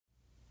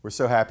We're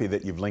so happy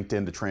that you've linked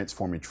into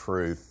Transforming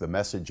Truth. The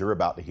message you're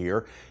about to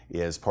hear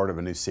is part of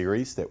a new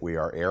series that we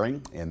are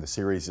airing, and the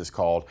series is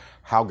called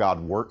How God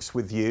Works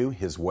with You.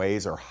 His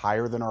ways are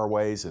higher than our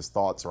ways. His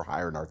thoughts are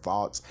higher than our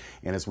thoughts.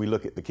 And as we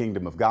look at the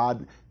kingdom of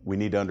God, we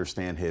need to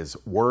understand His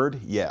word,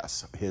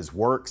 yes. His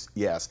works,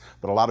 yes.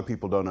 But a lot of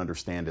people don't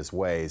understand His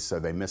ways, so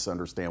they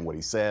misunderstand what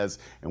He says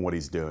and what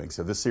He's doing.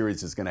 So this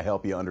series is going to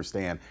help you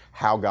understand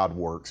how God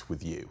works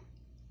with you.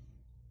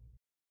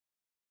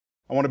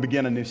 I want to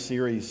begin a new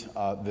series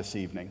this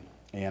evening,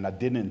 and I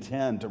didn't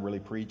intend to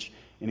really preach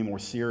any more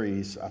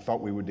series. I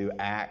thought we would do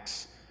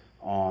Acts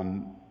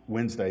on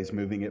Wednesdays,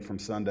 moving it from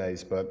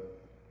Sundays,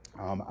 but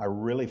I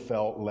really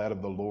felt led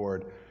of the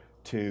Lord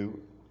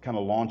to kind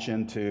of launch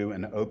into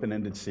an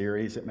open-ended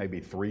series. It may be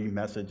 3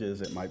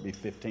 messages, it might be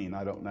 15,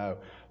 I don't know,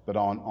 but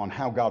on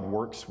how God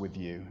works with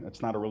you.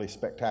 It's not a really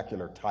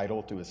spectacular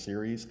title to a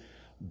series,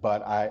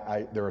 but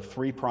there are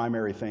 3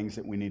 primary things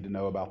that we need to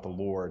know about the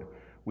Lord.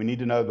 We need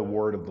to know the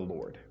word of the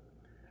Lord,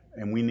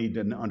 and we need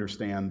to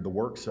understand the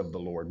works of the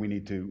Lord. We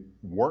need to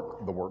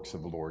work the works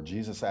of the Lord.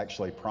 Jesus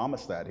actually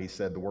promised that. He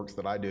said, the works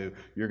that I do,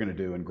 you're going to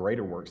do, and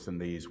greater works than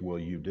these will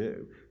you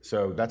do.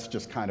 So that's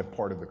just kind of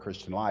part of the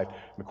Christian life.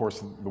 And of course,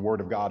 the word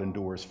of God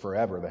endures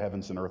forever. The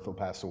heavens and earth will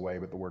pass away,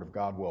 but the word of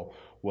God will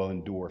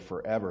endure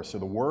forever. So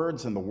the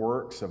words and the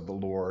works of the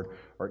Lord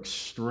are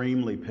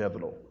extremely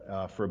pivotal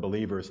for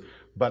believers.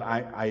 But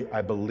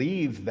I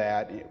believe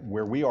that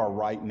where we are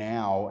right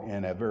now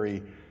in a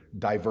very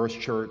diverse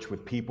church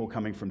with people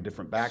coming from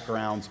different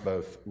backgrounds,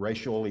 both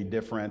racially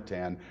different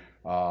and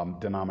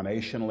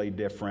denominationally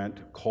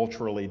different,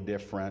 culturally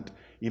different,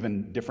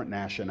 even different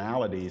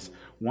nationalities,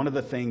 one of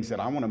the things that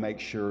I want to make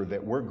sure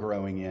that we're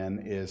growing in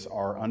is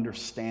our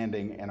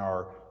understanding and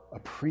our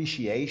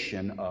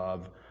appreciation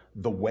of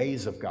the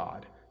ways of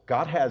God.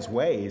 God has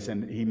ways,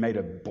 and He made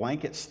a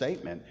blanket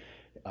statement.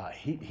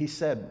 He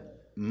said,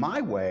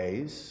 my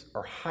ways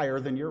are higher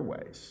than your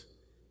ways.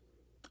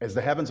 As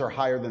the heavens are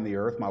higher than the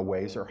earth, my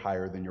ways are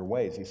higher than your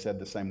ways. He said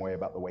the same way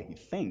about the way He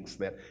thinks,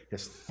 that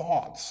His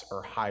thoughts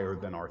are higher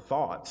than our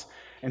thoughts.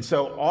 And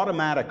so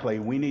automatically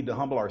we need to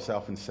humble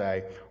ourselves and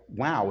say,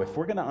 wow, if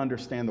we're going to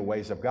understand the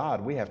ways of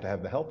God, we have to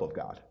have the help of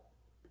God.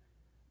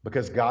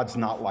 Because God's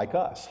not like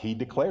us. He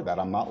declared that.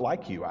 I'm not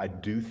like you. I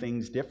do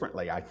things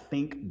differently. I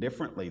think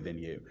differently than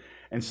you.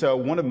 And so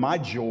one of my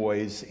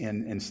joys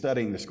in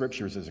studying the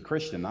scriptures as a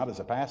Christian, not as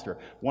a pastor,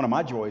 one of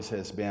my joys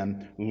has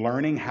been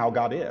learning how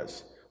God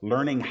is,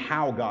 learning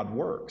how God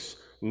works,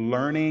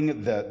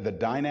 learning the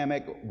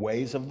dynamic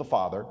ways of the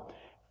Father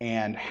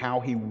and how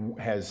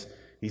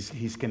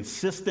He's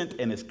consistent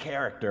in His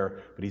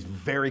character, but He's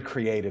very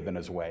creative in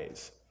His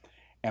ways.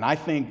 And I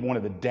think one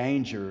of the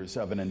dangers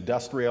of an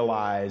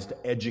industrialized,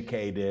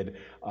 educated,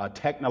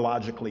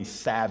 technologically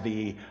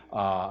savvy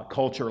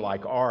culture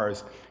like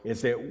ours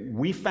is that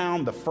we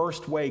found the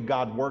first way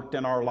God worked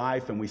in our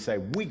life and we say,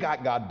 we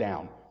got God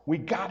down. We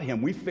got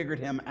Him. We figured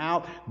Him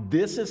out.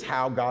 This is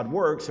how God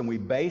works, and we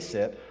base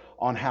it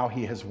on how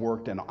He has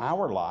worked in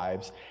our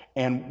lives.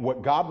 And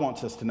what God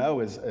wants us to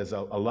know is, as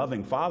a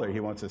loving Father, He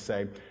wants to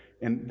say,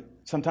 and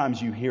sometimes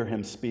you hear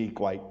Him speak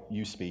like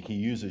you speak. He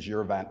uses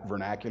your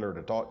vernacular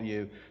to talk to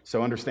you.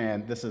 So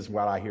understand, this is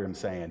what I hear Him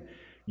saying.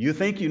 You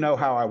think you know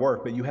how I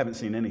work, but you haven't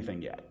seen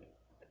anything yet.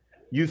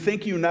 You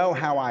think you know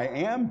how I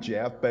am,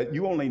 Jeff, but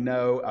you only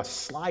know a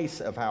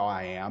slice of how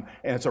I am,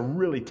 and it's a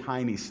really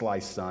tiny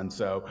slice, son.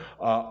 So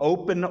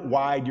open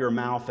wide your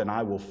mouth, and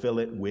I will fill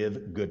it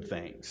with good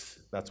things.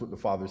 That's what the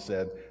Father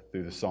said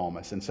through the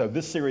psalmist. And so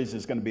this series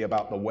is going to be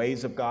about the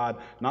ways of God,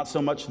 not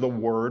so much the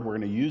Word. We're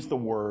going to use the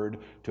Word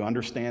to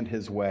understand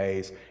His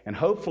ways. And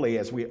hopefully,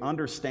 as we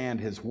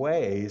understand His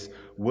ways,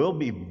 we'll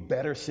be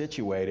better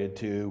situated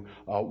to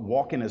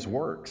walk in His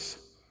works,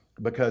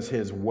 because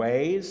His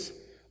ways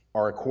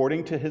are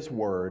according to His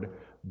word,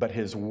 but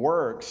His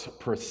works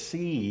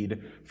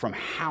proceed from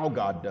how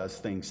God does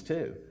things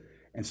too.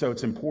 And so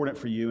it's important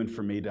for you and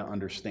for me to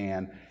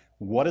understand,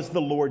 what is the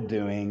Lord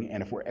doing?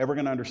 And if we're ever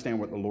going to understand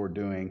what the Lord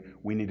doing,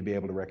 we need to be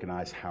able to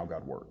recognize how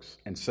God works.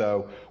 And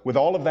so with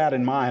all of that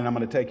in mind, I'm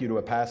going to take you to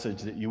a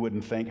passage that you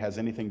wouldn't think has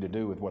anything to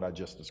do with what I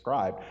just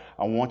described.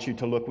 I want you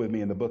to look with me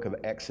in the book of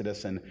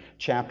Exodus in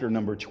chapter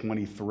number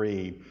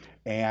 23.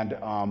 And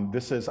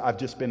I've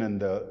just been in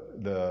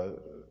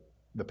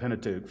the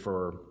Pentateuch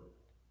for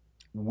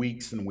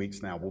weeks and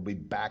weeks now. We'll be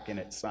back in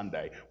it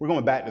Sunday. We're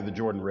going back to the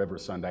Jordan River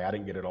Sunday. I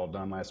didn't get it all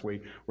done last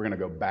week. We're going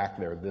to go back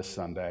there this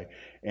Sunday.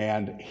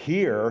 And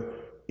here,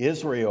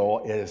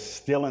 Israel is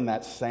still in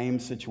that same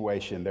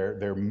situation.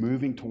 They're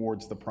moving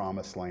towards the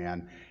promised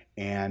land.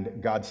 And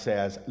God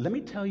says, let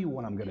me tell you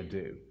what I'm going to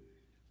do.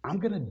 I'm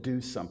going to do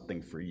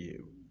something for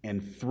you.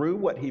 And through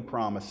what He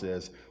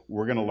promises,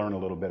 we're going to learn a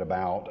little bit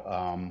about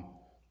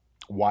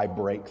why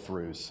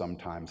breakthroughs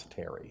sometimes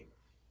tarry.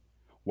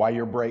 Why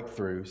your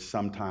breakthrough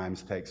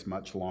sometimes takes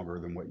much longer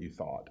than what you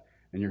thought.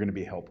 And you're going to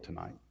be helped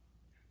tonight.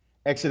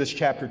 Exodus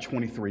chapter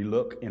 23,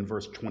 look in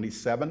verse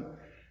 27.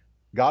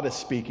 God is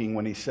speaking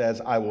when He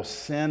says, I will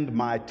send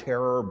my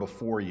terror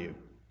before you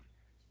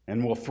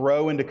and will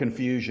throw into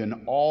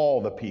confusion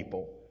all the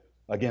people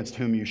against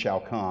whom you shall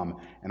come,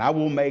 and I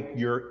will make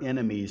your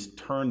enemies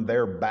turn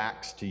their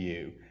backs to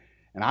you.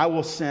 And I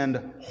will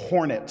send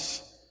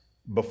hornets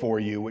before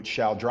you, which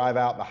shall drive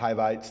out the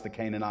Hivites, the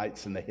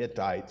Canaanites, and the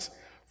Hittites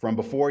from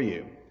before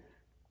you.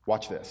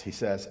 Watch this. He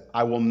says,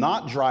 I will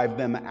not drive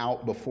them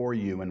out before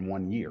you in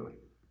 1 year,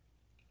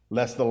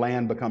 lest the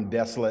land become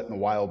desolate and the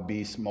wild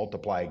beasts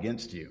multiply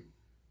against you.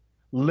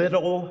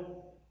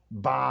 Little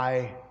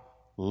by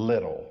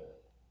little,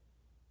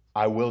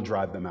 I will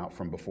drive them out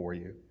from before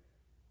you,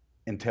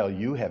 until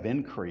you have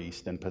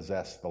increased and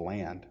possessed the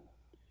land.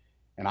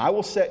 And I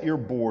will set your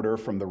border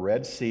from the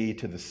Red Sea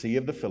to the Sea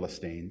of the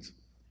Philistines,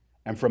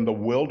 and from the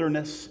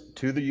wilderness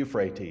to the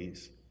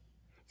Euphrates.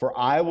 For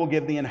I will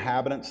give the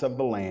inhabitants of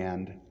the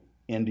land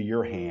into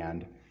your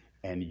hand,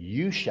 and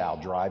you shall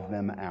drive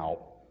them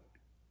out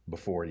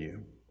before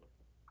you.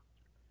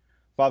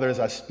 Father, as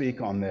I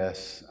speak on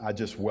this, I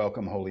just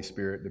welcome Holy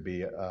Spirit to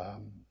be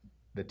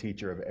the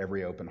teacher of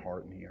every open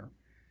heart in here.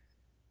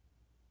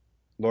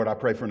 Lord, I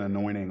pray for an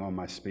anointing on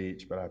my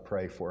speech, but I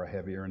pray for a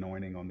heavier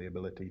anointing on the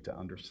ability to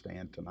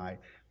understand tonight.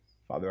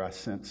 Father, I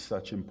sense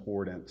such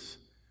importance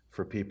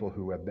for people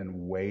who have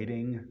been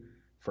waiting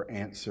for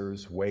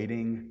answers,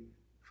 waiting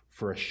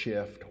for a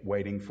shift,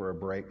 waiting for a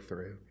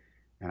breakthrough.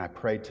 And I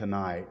pray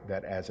tonight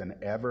that as an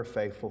ever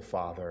faithful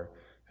Father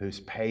who's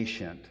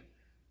patient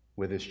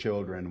with his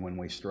children when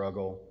we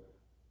struggle,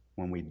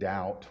 when we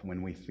doubt,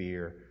 when we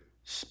fear,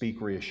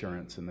 speak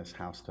reassurance in this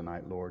house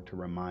tonight, Lord, to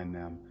remind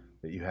them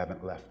that you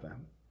haven't left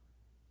them.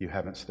 You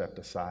haven't stepped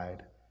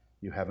aside.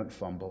 You haven't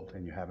fumbled,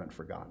 and you haven't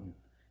forgotten.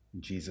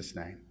 In Jesus'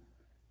 name,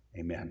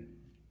 amen.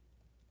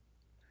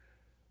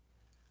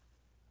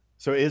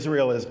 So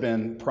Israel has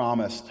been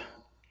promised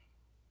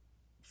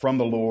from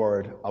the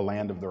Lord a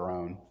land of their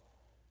own,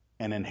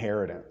 an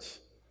inheritance,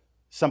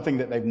 something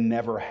that they've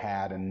never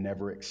had and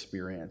never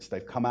experienced.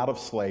 They've come out of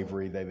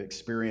slavery. They've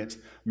experienced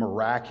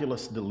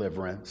miraculous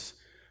deliverance.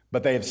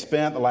 But they have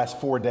spent the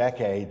last 4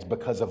 decades,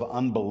 because of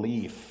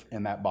unbelief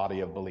in that body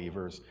of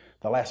believers,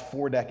 the last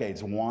 4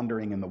 decades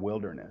wandering in the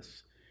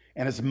wilderness.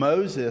 And as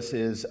Moses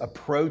is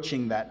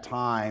approaching that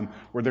time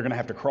where they're going to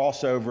have to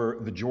cross over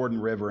the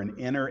Jordan River and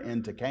enter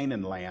into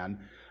Canaan land,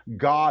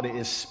 God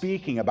is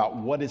speaking about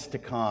what is to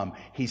come.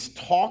 He's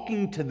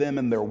talking to them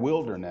in their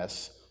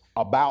wilderness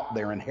about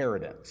their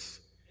inheritance.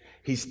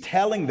 He's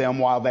telling them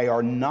while they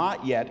are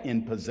not yet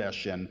in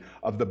possession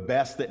of the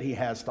best that he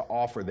has to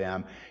offer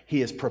them,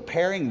 he is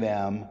preparing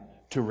them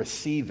to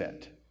receive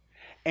it.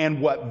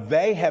 And what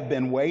they have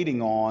been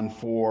waiting on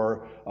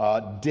for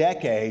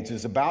decades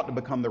is about to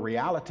become the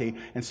reality.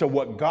 And so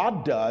what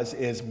God does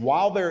is,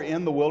 while they're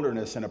in the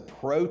wilderness and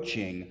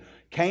approaching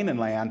Canaan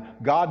land,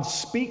 God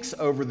speaks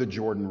over the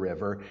Jordan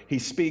River. He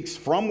speaks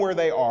from where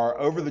they are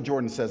over the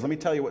Jordan and says, let me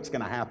tell you what's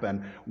going to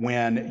happen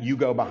when you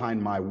go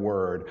behind my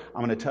word.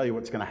 I'm going to tell you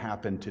what's going to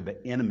happen to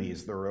the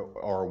enemies that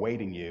are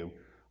awaiting you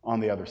on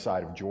the other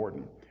side of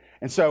Jordan.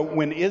 And so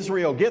when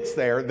Israel gets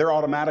there, they're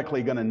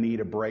automatically going to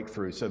need a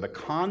breakthrough. So the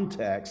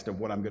context of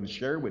what I'm going to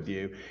share with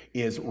you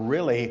is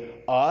really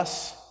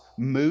us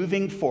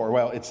moving forward.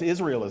 Well, it's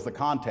Israel as the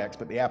context,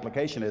 but the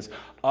application is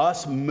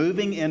us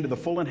moving into the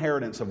full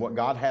inheritance of what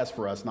God has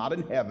for us, not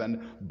in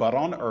heaven, but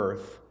on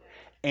earth,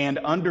 and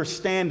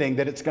understanding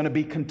that it's going to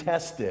be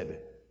contested.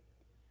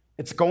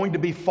 It's going to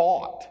be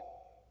fought.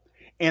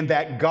 And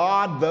that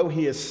God, though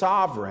he is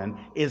sovereign,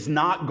 is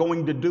not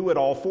going to do it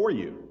all for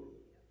you.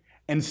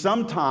 And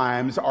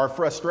sometimes our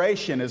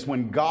frustration is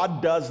when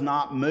God does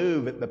not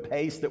move at the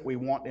pace that we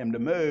want him to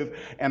move,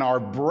 and our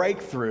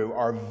breakthrough,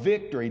 our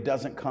victory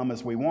doesn't come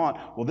as we want.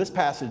 Well, this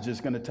passage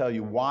is going to tell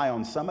you why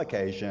on some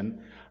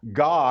occasion,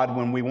 God,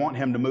 when we want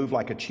him to move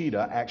like a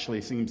cheetah,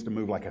 actually seems to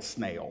move like a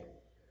snail.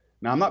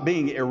 Now, I'm not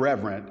being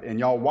irreverent, and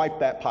y'all wipe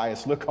that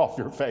pious look off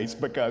your face,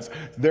 because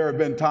there have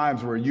been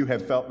times where you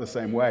have felt the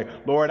same way.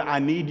 Lord, I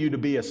need you to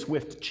be a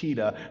swift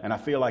cheetah, and I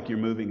feel like you're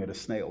moving at a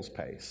snail's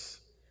pace.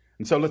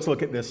 And so let's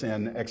look at this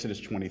in Exodus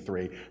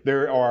 23.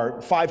 There are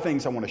 5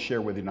 things I want to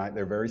share with you tonight.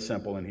 They're very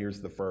simple, and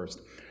here's the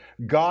first.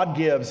 God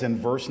gives in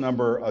verse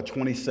number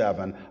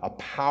 27 a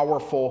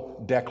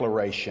powerful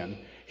declaration.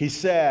 He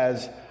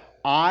says,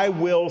 I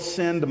will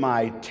send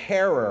my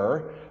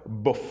terror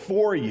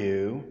before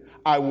you.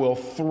 I will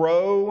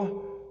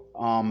throw,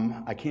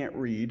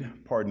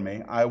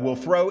 I will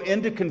throw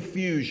into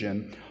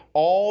confusion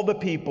all the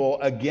people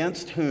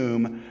against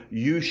whom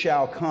you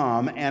shall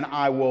come, and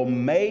I will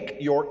make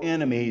your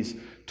enemies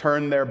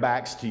turn their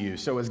backs to you.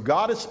 So as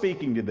God is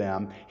speaking to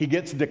them, he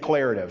gets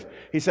declarative.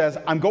 He says,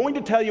 I'm going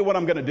to tell you what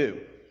I'm going to do,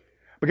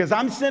 because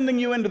I'm sending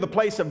you into the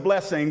place of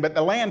blessing, but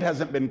the land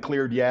hasn't been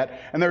cleared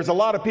yet, and there's a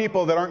lot of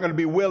people that aren't going to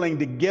be willing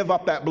to give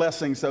up that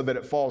blessing so that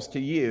it falls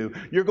to you.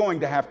 You're going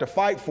to have to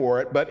fight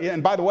for it.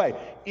 And by the way,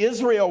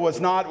 Israel were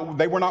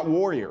not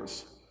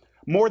warriors.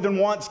 More than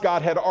once,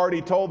 God had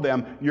already told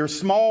them, you're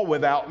small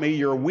without me,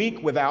 you're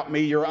weak without me,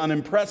 you're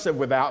unimpressive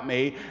without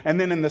me. And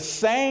then in the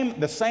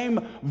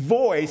same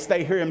voice,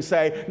 they hear him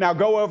say, now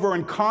go over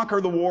and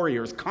conquer the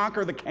warriors,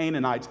 conquer the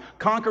Canaanites,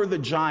 conquer the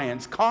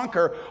giants,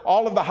 conquer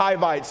all of the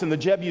Hivites and the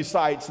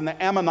Jebusites and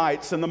the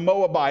Ammonites and the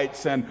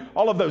Moabites and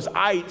all of those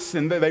ites,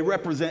 and they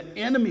represent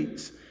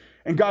enemies.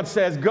 And God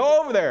says,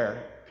 go over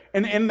there.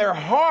 And in their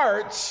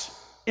hearts,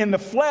 in the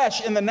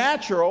flesh, in the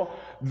natural,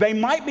 they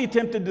might be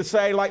tempted to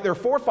say, like their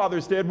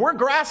forefathers did, we're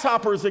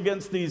grasshoppers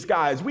against these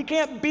guys. We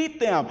can't beat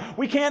them.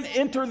 We can't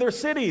enter their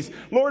cities.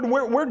 Lord,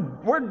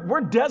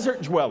 we're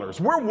desert dwellers.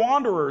 We're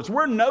wanderers.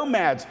 We're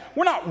nomads.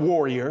 We're not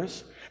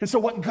warriors. And so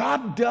what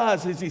God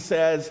does is he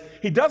says,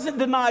 he doesn't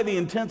deny the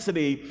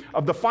intensity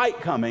of the fight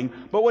coming,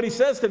 but what he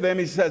says to them,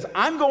 he says,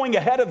 I'm going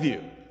ahead of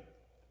you.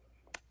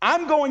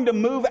 I'm going to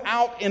move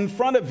out in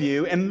front of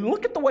you. And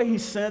look at the way he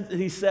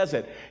says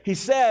it. He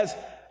says,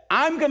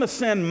 I'm going to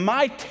send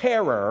my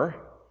terror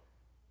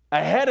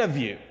ahead of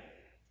you,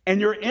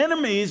 and your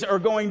enemies are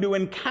going to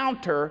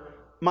encounter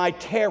my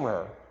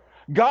terror.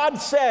 God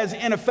says,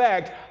 in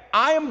effect,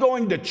 I am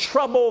going to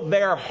trouble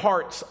their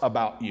hearts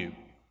about you.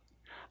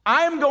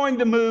 I am going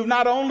to move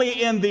not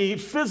only in the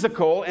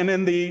physical and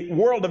in the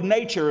world of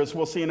nature, as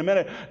we'll see in a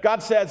minute.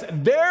 God says,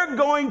 they're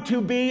going to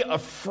be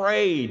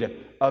afraid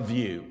of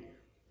you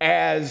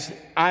as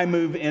I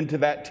move into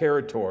that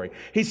territory.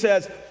 He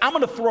says, I'm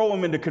going to throw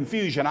them into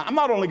confusion. I'm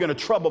not only going to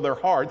trouble their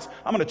hearts,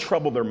 I'm going to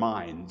trouble their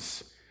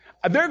minds.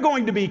 They're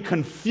going to be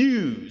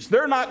confused.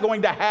 They're not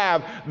going to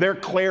have their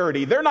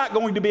clarity. They're not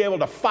going to be able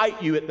to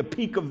fight you at the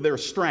peak of their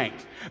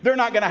strength. They're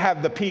not going to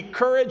have the peak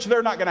courage.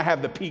 They're not going to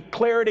have the peak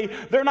clarity.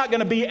 They're not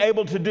going to be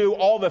able to do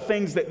all the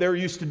things that they're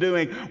used to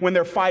doing when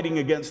they're fighting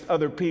against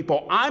other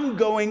people. I'm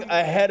going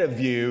ahead of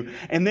you.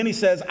 And then he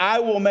says, I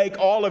will make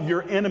all of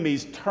your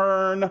enemies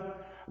turn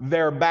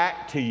their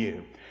back to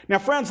you. Now,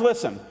 friends,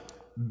 listen.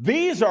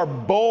 These are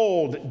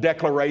bold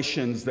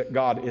declarations that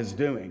God is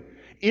doing.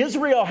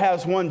 Israel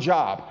has one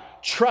job.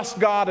 Trust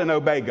God and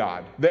obey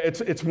God.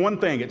 It's one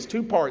thing. It's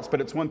two parts,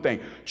 but it's one thing.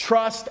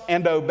 Trust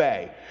and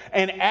obey.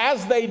 And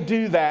as they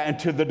do that, and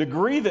to the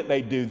degree that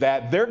they do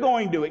that, they're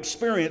going to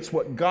experience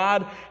what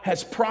God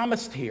has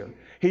promised here.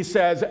 He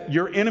says,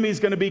 your enemy is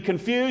going to be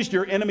confused,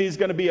 your enemy is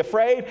going to be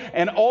afraid,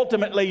 and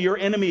ultimately your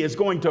enemy is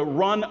going to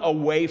run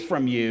away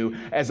from you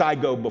as I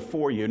go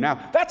before you.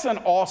 Now, that's an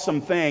awesome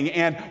thing,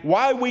 and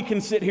why we can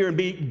sit here and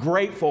be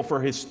grateful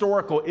for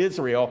historical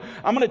Israel,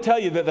 I'm going to tell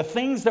you that the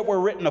things that were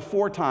written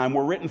aforetime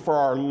were written for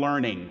our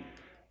learning.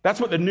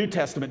 That's what the New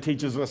Testament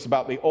teaches us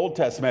about the Old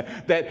Testament,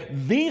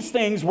 that these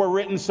things were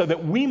written so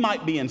that we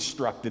might be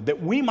instructed,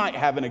 that we might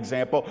have an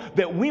example,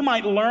 that we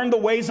might learn the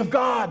ways of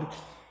God.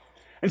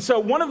 And so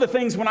one of the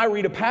things when I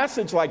read a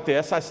passage like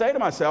this, I say to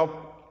myself,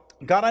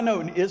 God, I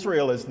know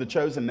Israel is the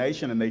chosen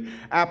nation and the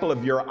apple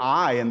of your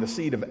eye and the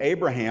seed of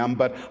Abraham,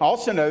 but I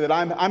also know that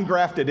I'm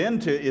grafted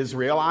into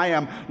Israel. I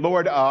am,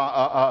 Lord,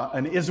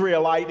 an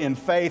Israelite in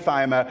faith.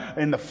 I am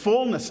in the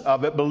fullness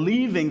of it,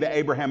 believing the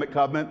Abrahamic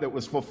covenant that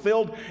was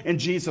fulfilled in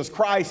Jesus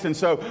Christ. And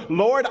so,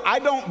 Lord, I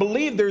don't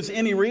believe there's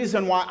any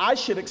reason why I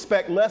should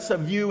expect less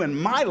of you in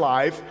my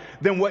life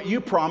than what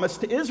you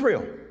promised to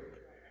Israel.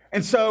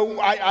 And so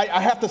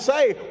I have to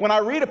say, when I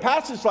read a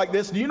passage like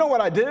this, do you know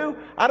what I do?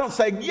 I don't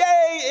say,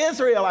 yay,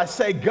 Israel. I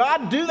say,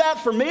 God, do that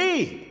for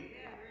me.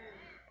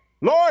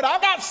 Lord,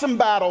 I've got some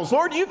battles.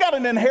 Lord, you got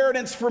an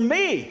inheritance for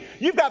me.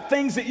 You've got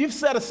things that you've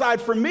set aside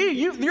for me.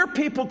 Your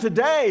people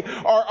today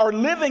are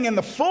living in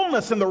the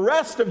fullness and the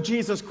rest of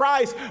Jesus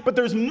Christ, but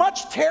there's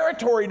much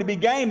territory to be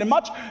gained and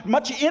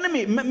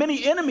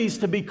many enemies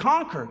to be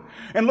conquered.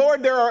 And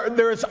Lord,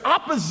 there is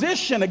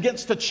opposition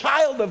against a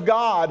child of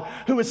God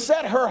who has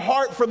set her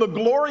heart for the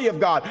glory of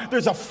God.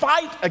 There's a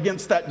fight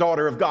against that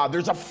daughter of God.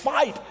 There's a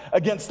fight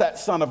against that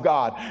son of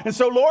God. And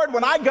so, Lord,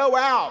 when I go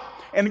out,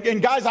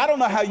 and guys, I don't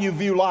know how you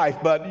view life,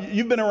 but if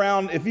you've been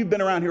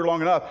around here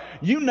long enough,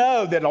 you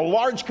know that a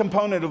large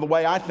component of the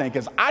way I think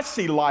is I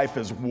see life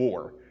as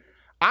war.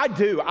 I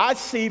do. I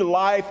see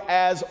life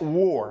as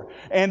war.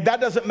 And that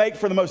doesn't make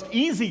for the most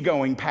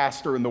easygoing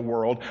pastor in the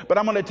world. But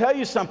I'm going to tell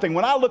you something.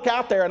 When I look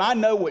out there and I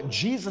know what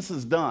Jesus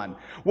has done,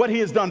 what he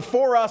has done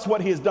for us, what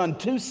he has done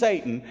to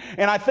Satan,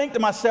 and I think to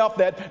myself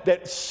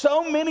that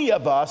so many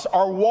of us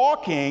are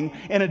walking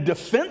in a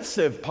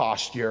defensive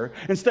posture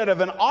instead of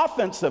an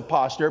offensive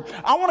posture,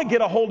 I want to get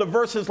a hold of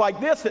verses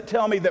like this that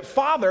tell me that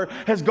Father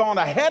has gone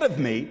ahead of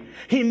me.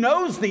 He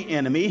knows the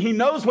enemy. He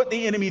knows what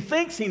the enemy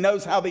thinks. He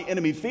knows how the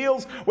enemy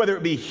feels, whether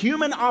it be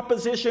human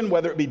opposition,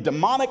 whether it be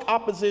demonic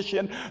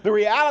opposition. The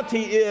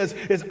reality is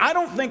I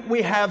don't think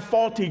we have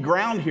faulty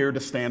ground here to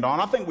stand on.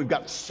 I think we've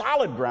got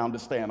solid ground to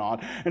stand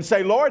on and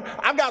say, Lord,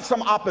 I've got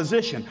some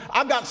opposition.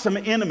 I've got some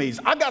enemies.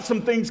 I've got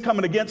some things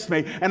coming against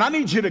me, and I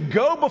need you to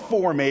go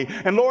before me.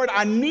 And Lord,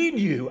 I need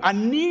you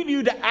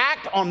to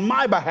act on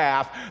my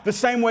behalf the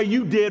same way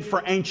you did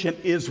for ancient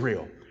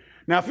Israel.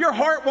 Now, if your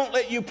heart won't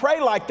let you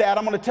pray like that,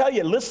 I'm going to tell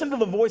you, listen to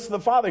the voice of the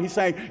Father. He's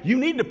saying, you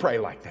need to pray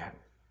like that.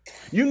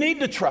 You need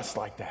to trust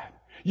like that.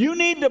 You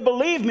need to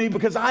believe me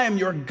because I am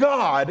your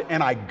God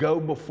and I go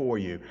before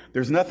you.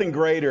 There's nothing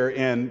greater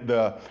in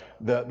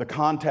the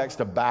context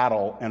of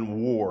battle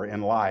and war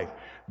in life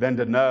than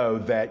to know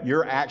that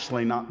you're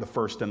actually not the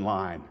first in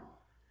line,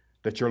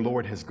 that your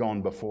Lord has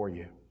gone before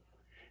you.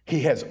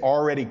 He has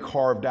already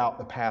carved out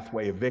the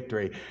pathway of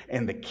victory,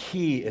 and the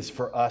key is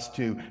for us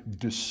to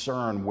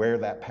discern where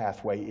that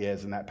pathway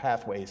is, and that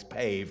pathway is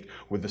paved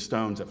with the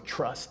stones of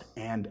trust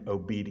and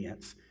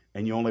obedience.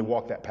 And you only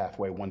walk that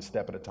pathway one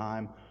step at a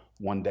time,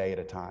 one day at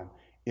a time.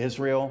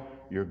 Israel,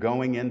 you're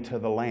going into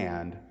the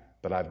land,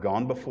 but I've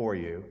gone before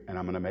you, and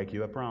I'm going to make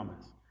you a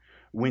promise.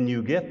 When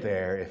you get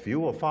there, if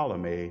you will follow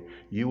me,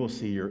 you will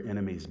see your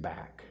enemies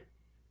back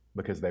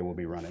because they will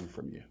be running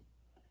from you.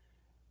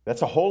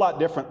 That's a whole lot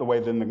different the way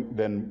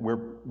than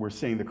we're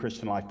seeing the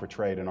Christian life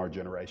portrayed in our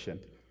generation.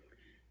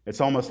 It's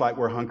almost like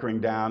we're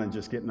hunkering down and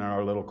just getting in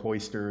our little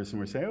cloisters and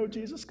we're saying, oh,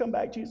 Jesus, come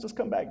back, Jesus,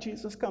 come back,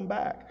 Jesus, come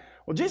back.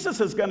 Well, Jesus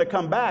is going to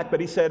come back,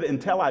 but he said,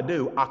 until I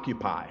do,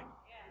 occupy.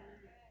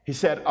 He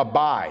said,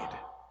 abide.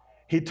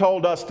 He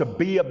told us to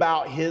be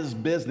about his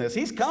business.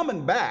 He's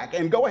coming back,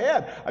 and go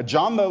ahead.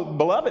 John the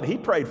Beloved, he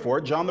prayed for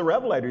it. John the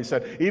Revelator, he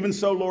said, even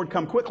so, Lord,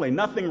 come quickly.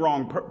 Nothing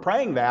wrong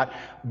praying that,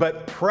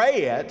 but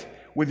pray it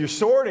with your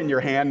sword in your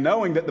hand,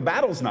 knowing that the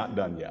battle's not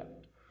done yet.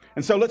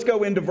 And so let's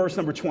go into verse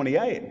number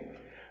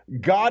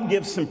 28. God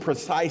gives some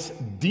precise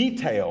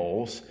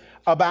details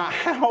about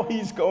how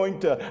he's going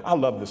to, I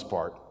love this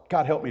part.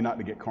 God help me not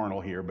to get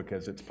carnal here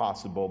because it's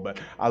possible, but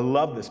I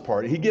love this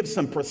part. He gives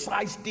some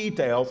precise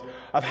details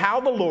of how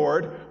the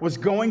Lord was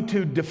going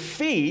to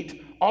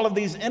defeat all of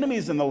these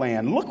enemies in the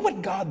land. Look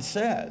what God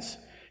says.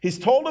 He's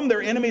told them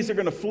their enemies are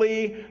going to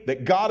flee,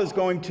 that God is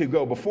going to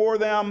go before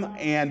them,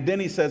 and then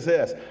he says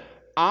this,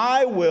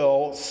 I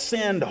will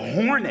send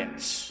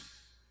hornets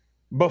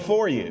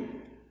before you,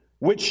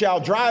 which shall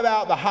drive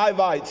out the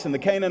Hivites and the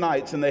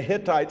Canaanites and the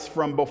Hittites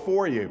from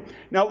before you.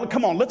 Now,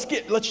 come on, let's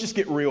just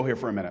get real here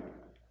for a minute.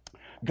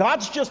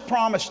 God's just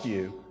promised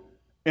you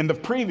in the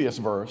previous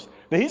verse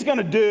that he's going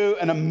to do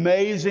an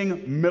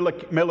amazing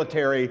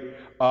military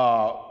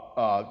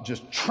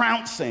just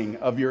trouncing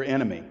of your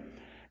enemy.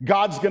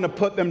 God's going to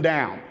put them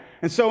down.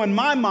 And so in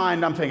my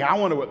mind, I'm thinking, I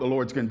wonder what the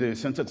Lord's going to do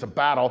since it's a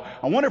battle.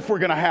 I wonder if we're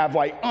going to have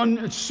like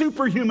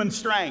superhuman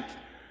strength.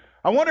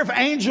 I wonder if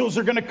angels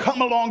are going to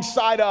come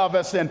alongside of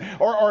us,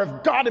 or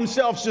if God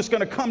himself's just going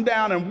to come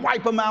down and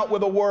wipe them out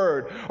with a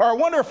word. Or I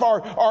wonder if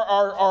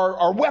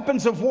our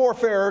weapons of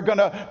warfare are going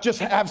to just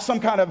have some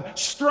kind of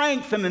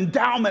strength and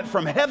endowment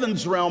from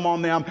heaven's realm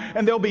on them,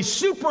 and there'll be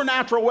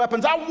supernatural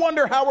weapons. I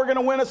wonder how we're going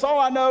to win. It's all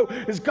I know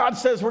is God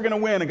says we're going to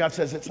win, and God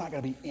says it's not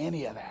going to be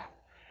any of that.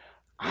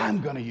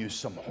 I'm going to use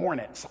some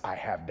hornets I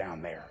have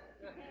down there.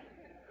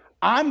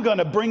 I'm going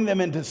to bring them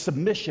into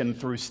submission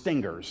through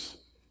stingers.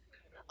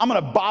 I'm going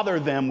to bother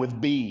them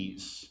with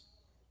bees.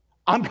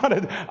 I'm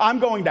going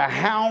to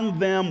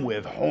hound them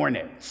with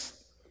hornets.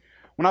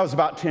 When I was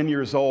about 10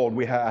 years old,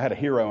 I had a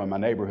hero in my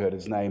neighborhood.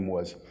 His name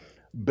was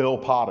Bill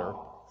Potter.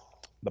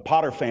 The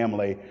Potter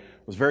family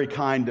was very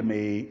kind to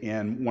me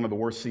in one of the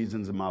worst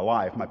seasons of my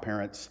life. My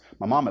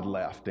mom had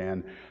left,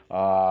 and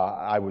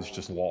I was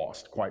just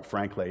lost, quite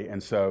frankly.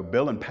 And so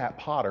Bill and Pat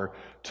Potter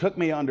took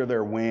me under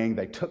their wing.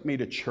 They took me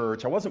to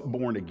church. I wasn't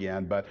born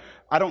again, but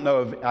I don't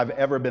know if I've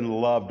ever been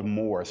loved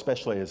more,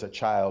 especially as a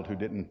child who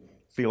didn't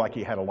feel like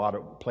he had a lot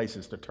of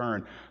places to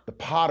turn. The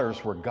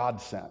Potters were God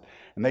sent,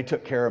 and they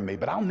took care of me.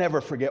 But I'll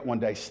never forget one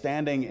day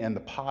standing in the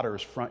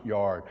Potters' front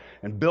yard,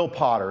 and Bill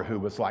Potter, who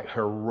was like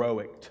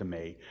heroic to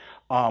me,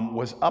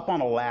 was up on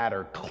a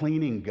ladder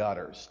cleaning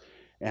gutters.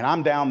 And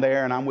I'm down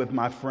there and I'm with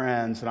my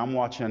friends and I'm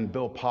watching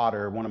Bill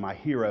Potter, one of my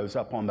heroes,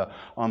 up on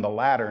the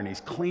ladder, and he's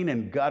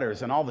cleaning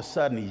gutters, and all of a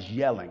sudden he's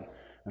yelling,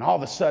 and all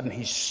of a sudden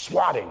he's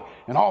swatting,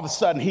 and all of a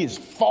sudden he is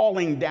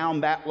falling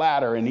down that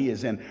ladder, and he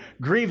is in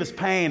grievous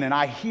pain, and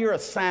I hear a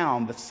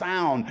sound, the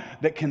sound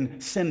that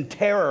can send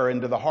terror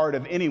into the heart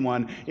of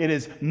anyone. It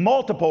is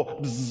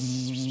multiple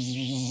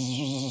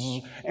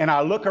bzzz, and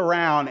I look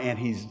around and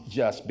he's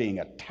just being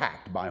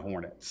attacked by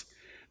hornets.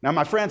 Now,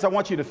 my friends, I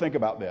want you to think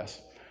about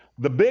this.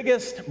 The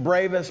biggest,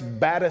 bravest,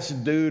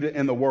 baddest dude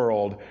in the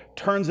world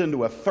turns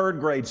into a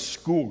third-grade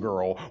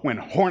schoolgirl when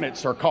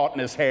hornets are caught in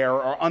his hair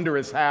or under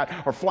his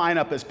hat or flying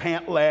up his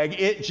pant leg.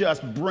 It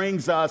just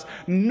brings us,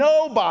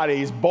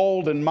 nobody's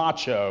bold and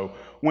macho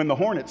when the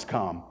hornets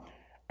come.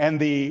 And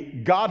the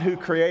God who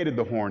created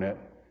the hornet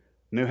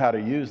knew how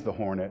to use the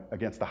hornet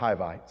against the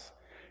Hivites.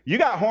 You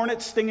got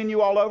hornets stinging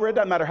you all over, it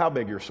doesn't matter how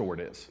big your sword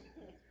is.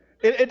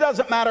 It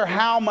doesn't matter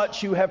how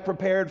much you have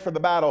prepared for the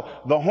battle.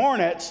 The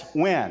hornets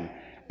win.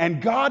 And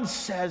God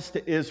says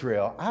to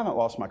Israel, I haven't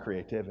lost my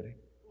creativity.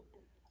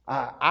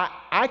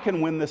 I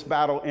can win this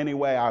battle any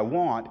way I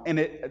want.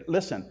 And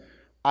listen,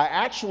 I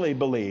actually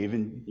believe,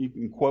 and you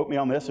can quote me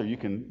on this or you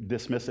can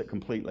dismiss it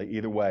completely.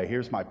 Either way,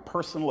 here's my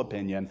personal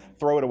opinion.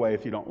 Throw it away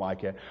if you don't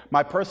like it.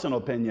 My personal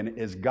opinion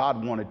is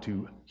God wanted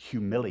to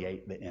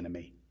humiliate the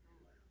enemy.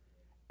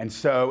 And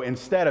so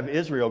instead of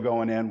Israel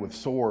going in with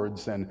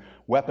swords and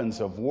weapons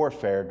of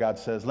warfare, God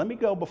says, let me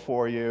go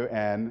before you,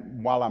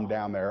 and while I'm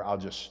down there, I'll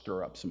just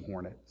stir up some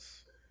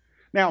hornets.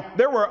 Now,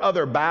 there were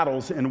other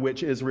battles in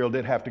which Israel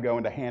did have to go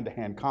into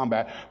hand-to-hand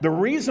combat. The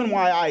reason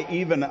why I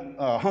even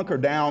hunker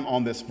down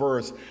on this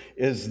verse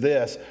is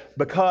this,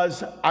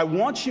 because I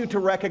want you to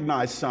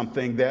recognize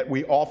something that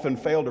we often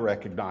fail to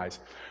recognize.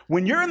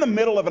 When you're in the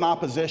middle of an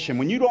opposition,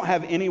 when you don't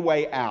have any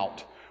way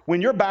out, when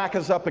your back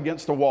is up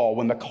against the wall,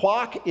 when the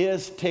clock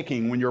is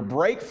ticking, when your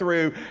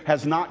breakthrough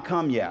has not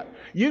come yet,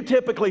 you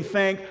typically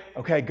think,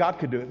 okay, God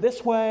could do it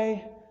this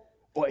way,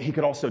 or he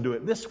could also do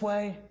it this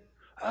way.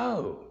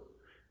 Oh,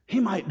 he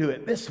might do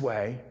it this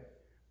way.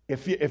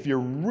 If you're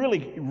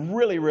really,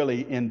 really,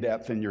 really in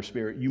depth in your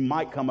spirit, you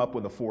might come up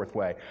with a fourth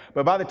way.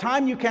 But by the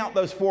time you count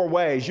those four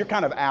ways, you're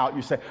kind of out.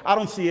 You say, I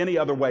don't see any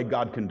other way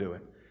God can do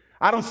it.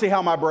 I don't see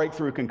how my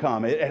breakthrough can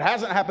come. It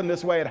hasn't happened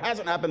this way. It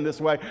hasn't happened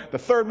this way. The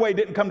third way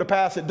didn't come to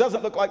pass. It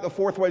doesn't look like the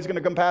fourth way is going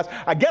to come to pass.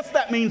 I guess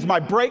that means my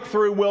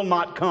breakthrough will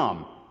not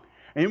come.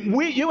 And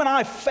you and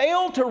I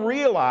fail to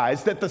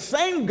realize that the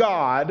same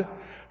God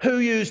who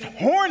used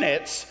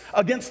hornets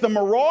against the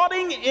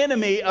marauding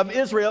enemy of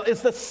Israel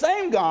is the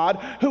same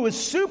God who is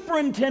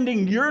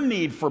superintending your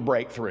need for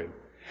breakthrough.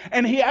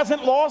 And he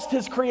hasn't lost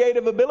his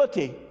creative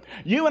ability.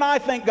 You and I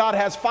think God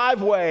has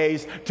 5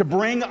 ways to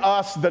bring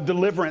us the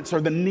deliverance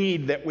or the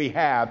need that we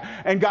have.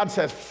 And God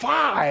says,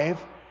 5?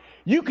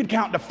 You could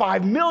count to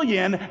 5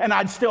 million and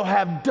I'd still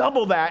have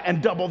double that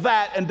and double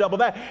that and double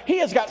that. He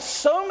has got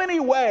so many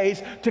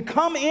ways to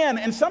come in.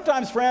 And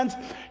sometimes, friends,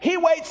 he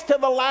waits till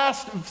the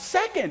last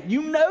second.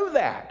 You know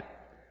that.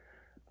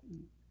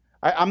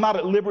 I'm not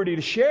at liberty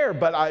to share,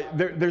 but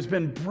there's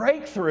been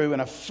breakthrough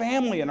in a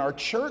family in our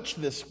church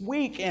this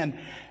week. And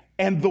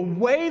the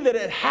way that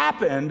it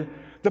happened,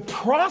 the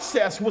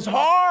process was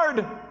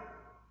hard.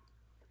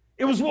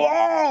 It was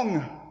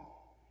long.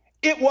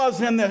 It was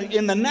in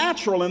the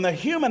natural, in the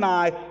human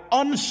eye,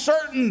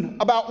 uncertain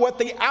about what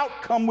the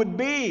outcome would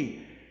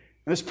be.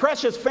 And this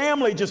precious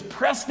family just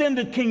pressed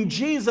into King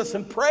Jesus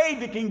and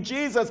prayed to King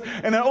Jesus,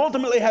 and then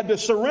ultimately had to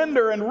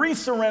surrender and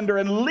resurrender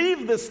and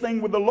leave this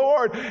thing with the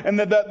Lord. And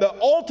the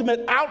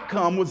ultimate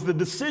outcome was the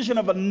decision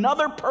of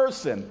another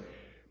person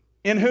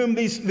in whom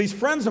these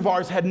friends of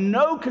ours had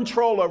no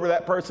control over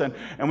that person.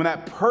 And when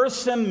that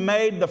person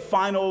made the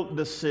final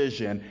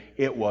decision,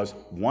 it was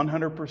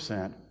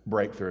 100%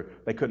 breakthrough.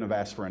 They couldn't have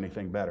asked for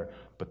anything better.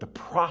 But the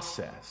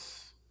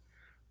process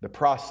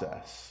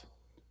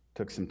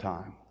took some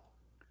time.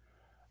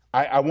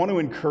 I want to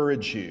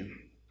encourage you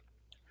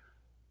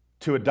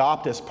to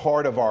adopt as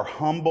part of our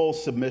humble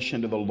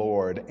submission to the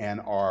Lord and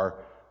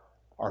our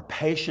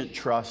patient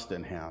trust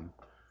in him.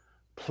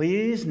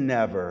 Please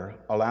never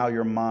allow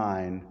your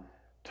mind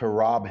to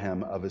rob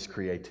him of his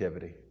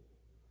creativity.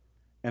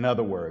 In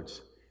other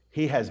words,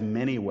 he has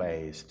many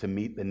ways to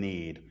meet the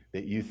need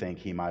that you think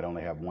he might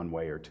only have 1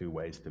 way or 2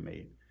 ways to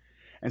meet.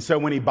 And so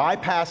when he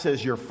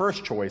bypasses your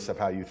first choice of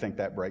how you think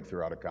that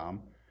breakthrough ought to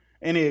come,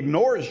 and he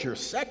ignores your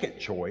second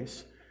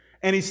choice,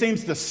 and he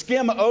seems to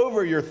skim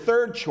over your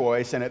third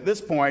choice, and at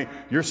this point,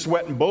 you're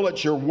sweating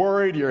bullets, you're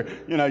worried,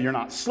 you're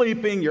not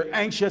sleeping, you're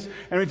anxious, and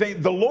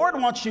everything. The Lord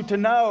wants you to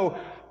know,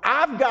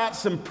 I've got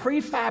some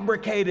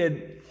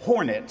prefabricated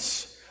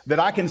hornets that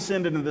I can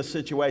send into this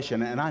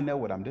situation, and I know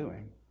what I'm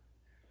doing.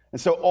 And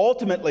so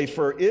ultimately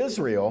for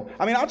Israel,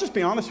 I'll just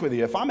be honest with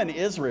you, if I'm an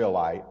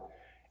Israelite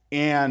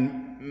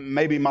and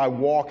maybe my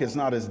walk is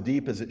not as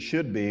deep as it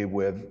should be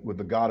with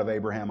the God of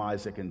Abraham,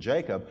 Isaac, and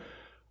Jacob,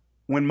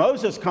 when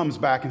Moses comes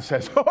back and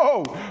says,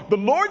 oh, the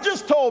Lord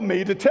just told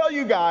me to tell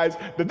you guys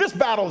that this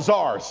battle's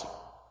ours,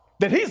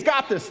 that he's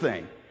got this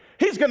thing.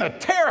 He's going to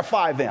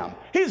terrify them.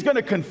 He's going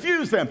to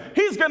confuse them.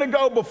 He's going to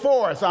go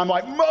before us. I'm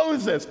like,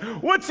 Moses,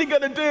 what's he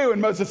going to do?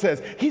 And Moses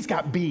says, he's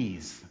got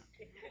bees.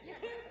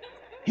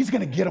 He's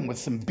going to get them with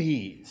some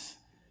bees.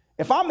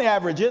 If I'm the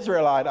average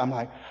Israelite, I'm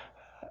like,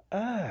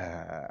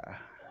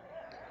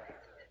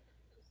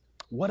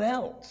 what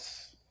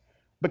else?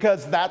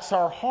 Because that's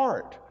our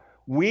heart.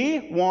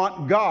 We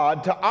want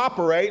God to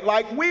operate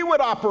like we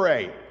would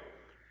operate.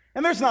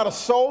 And there's not a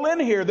soul in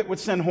here that would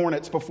send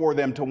hornets before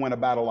them to win a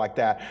battle like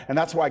that. And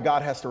that's why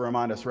God has to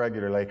remind us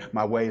regularly,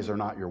 my ways are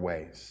not your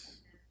ways.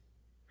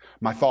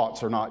 My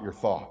thoughts are not your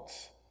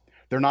thoughts.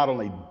 They're not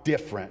only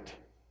different,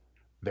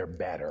 they're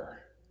better.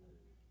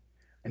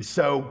 And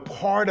so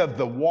part of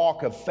the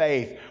walk of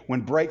faith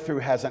when breakthrough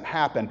hasn't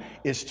happened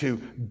is to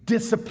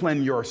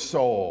discipline your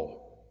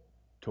soul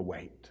to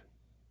wait,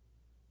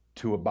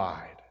 to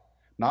abide.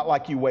 Not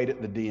like you wait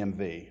at the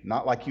DMV,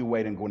 not like you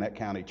wait in Gwinnett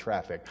County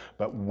traffic,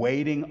 but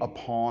waiting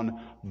upon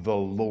the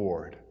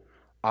Lord,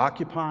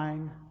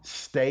 occupying,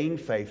 staying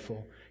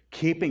faithful,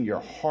 keeping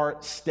your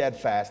heart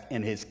steadfast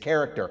in his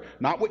character,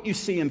 not what you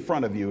see in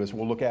front of you, as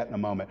we'll look at in a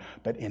moment,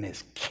 but in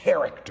his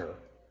character,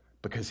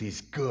 because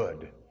he's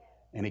good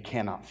and he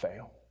cannot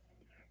fail.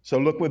 So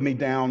look with me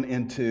down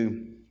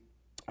into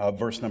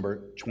verse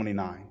number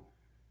 29.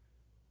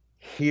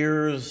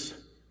 Here's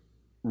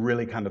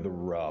really kind of the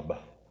rub.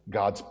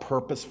 God's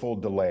purposeful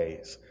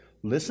delays.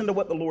 Listen to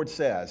what the Lord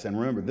says. And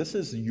remember, this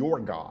is your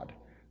God,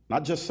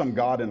 not just some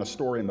God in a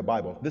story in the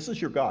Bible. This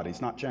is your God. He's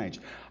not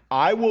changed.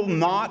 I will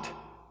not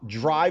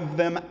drive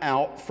them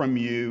out from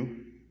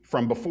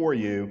before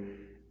you,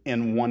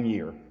 in 1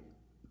 year.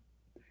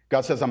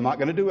 God says, I'm not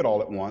going to do it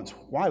all at once.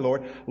 Why,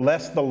 Lord?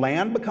 Lest the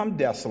land become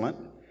desolate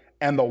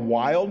and the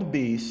wild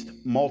beast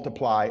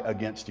multiply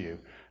against you.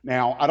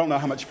 Now, I don't know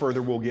how much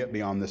further we'll get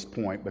beyond this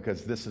point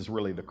because this is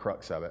really the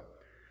crux of it.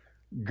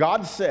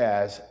 God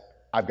says,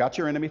 I've got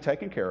your enemy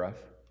taken care of.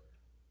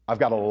 I've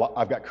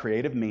got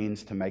creative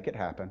means to make it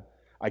happen.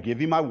 I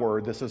give you my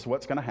word, this is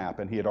what's going to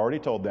happen. He had already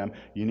told them,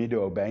 you need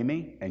to obey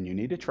me and you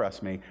need to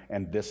trust me,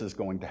 and this is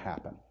going to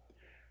happen.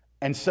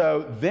 And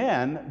so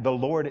then the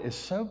Lord is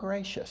so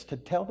gracious to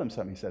tell them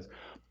something. He says,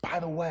 by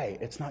the way,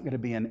 it's not going to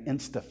be an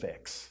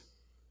insta-fix.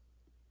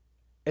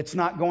 It's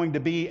not going to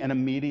be an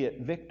immediate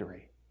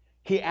victory.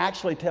 He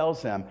actually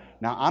tells them,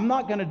 now I'm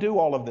not going to do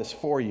all of this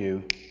for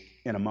you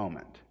in a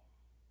moment.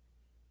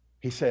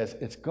 He says,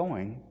 it's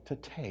going to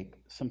take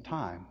some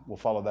time. We'll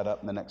follow that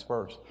up in the next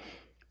verse.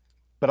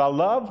 But I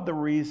love the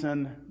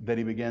reason that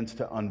he begins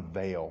to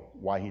unveil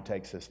why he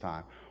takes his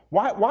time.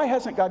 Why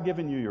hasn't God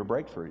given you your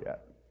breakthrough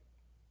yet?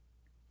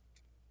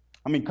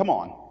 I mean, come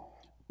on.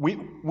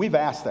 We've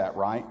asked that,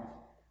 right?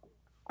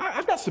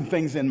 I've got some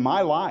things in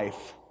my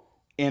life,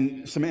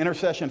 in some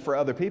intercession for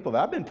other people,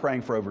 that I've been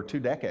praying for over 2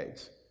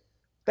 decades.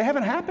 They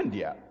haven't happened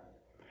yet.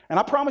 And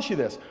I promise you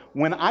this,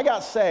 when I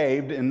got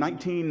saved in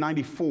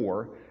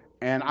 1994,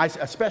 and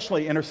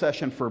especially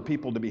intercession for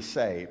people to be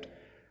saved,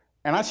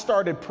 and I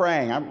started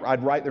praying.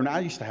 I'd write there, and I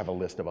used to have a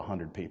list of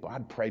 100 people.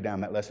 I'd pray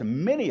down that list,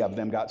 and many of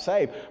them got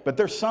saved. But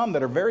there's some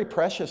that are very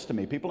precious to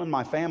me, people in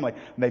my family.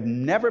 They've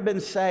never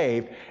been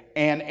saved.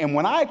 And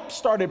when I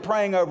started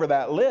praying over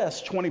that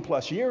list 20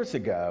 plus years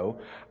ago,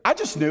 I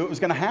just knew it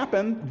was going to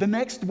happen the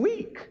next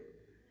week.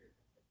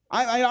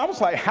 I was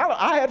like,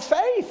 I had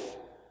faith.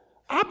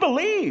 I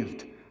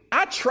believed.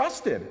 I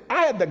trusted.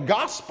 I had the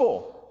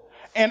gospel.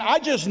 And I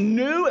just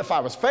knew if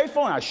I was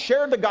faithful and I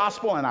shared the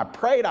gospel and I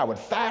prayed, I would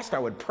fast, I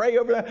would pray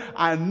over them,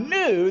 I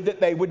knew that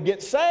they would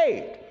get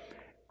saved.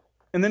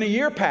 And then a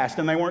year passed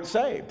and they weren't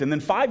saved. And then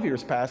 5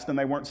 years passed and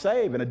they weren't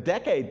saved. And a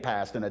decade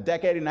passed and a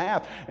decade and a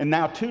half. And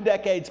now 2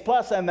 decades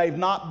plus and they've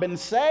not been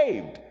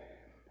saved.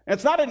 And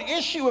it's not an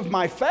issue of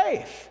my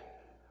faith.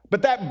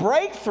 But that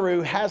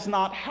breakthrough has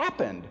not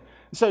happened.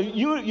 So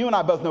you and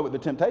I both know what the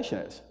temptation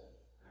is.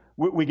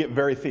 We get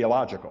very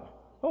theological.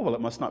 Oh, well,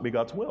 it must not be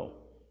God's will.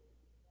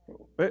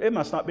 It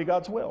must not be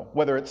God's will.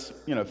 Whether it's,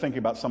 thinking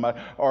about somebody,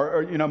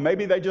 or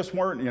maybe they just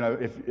weren't,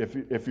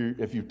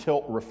 if you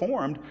tilt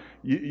Reformed,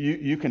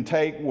 you can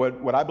take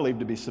what I believe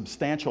to be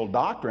substantial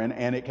doctrine,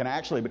 and it can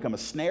actually become a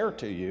snare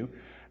to you,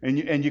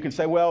 and you can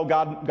say, well,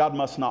 God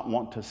must not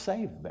want to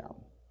save them.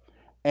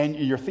 And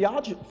your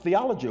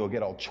theology will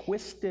get all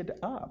twisted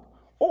up.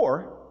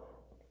 Or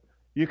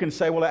you can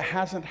say, well, it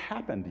hasn't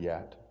happened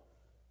yet.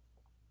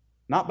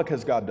 Not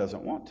because God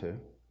doesn't want to,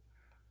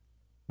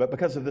 but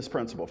because of this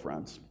principle,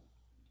 friends.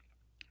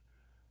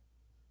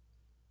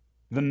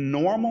 The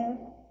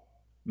normal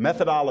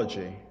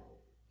methodology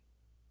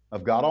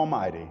of God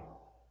Almighty,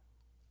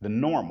 the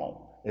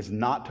normal, is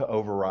not to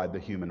override the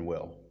human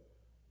will.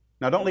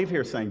 Now, don't leave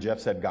here saying Jeff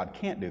said God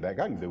can't do that.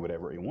 God can do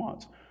whatever he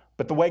wants.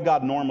 But the way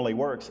God normally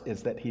works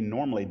is that he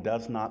normally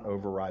does not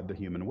override the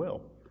human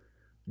will.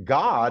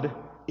 God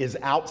is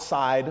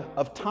outside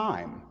of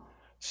time.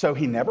 So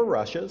he never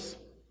rushes.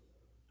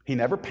 He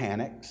never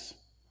panics.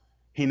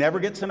 He never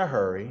gets in a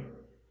hurry.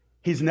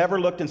 He's never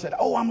looked and said,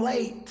 oh, I'm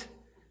late.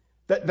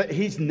 That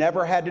he's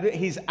never had to do it.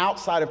 He's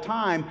outside of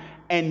time.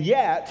 And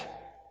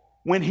yet,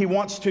 when he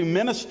wants to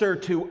minister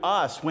to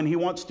us, when he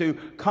wants to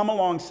come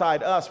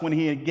alongside us, when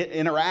he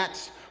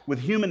interacts with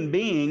human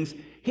beings,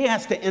 he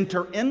has to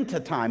enter into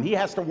time. He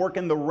has to work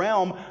in the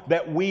realm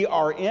that we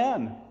are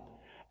in.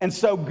 And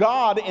so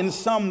God, in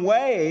some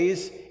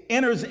ways,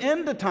 enters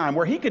into time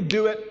where he could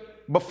do it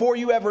before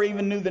you ever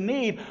even knew the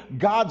need.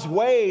 God's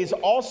ways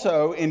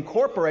also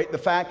incorporate the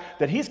fact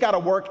that he's got to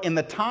work in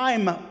the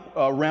time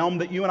realm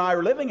that you and I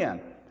are living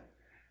in.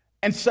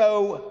 And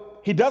so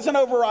he doesn't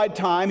override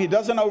time, he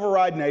doesn't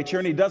override nature,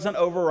 and he doesn't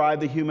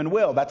override the human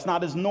will. That's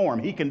not his norm.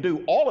 He can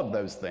do all of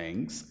those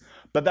things,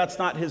 but that's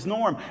not his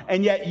norm.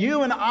 And yet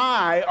you and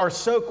I are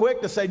so quick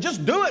to say,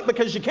 just do it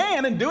because you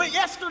can, and do it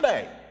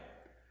yesterday.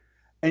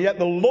 And yet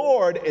the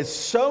Lord is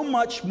so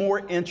much more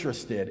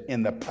interested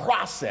in the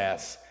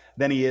process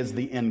than he is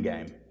the end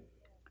game.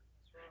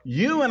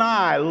 You and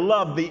I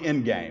love the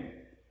end game.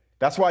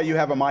 That's why you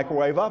have a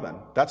microwave oven.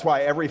 That's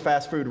why every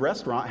fast food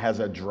restaurant has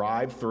a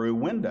drive-through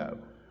window.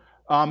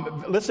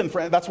 Listen,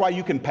 friend, that's why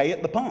you can pay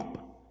at the pump.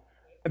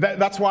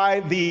 That's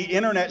why the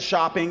internet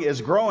shopping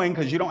is growing,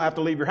 because you don't have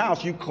to leave your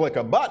house. You click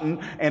a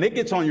button and it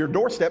gets on your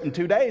doorstep in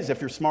 2 days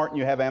if you're smart and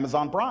you have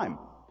Amazon Prime.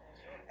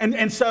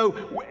 And so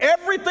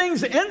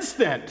everything's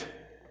instant,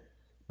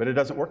 but it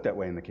doesn't work that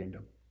way in the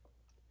kingdom.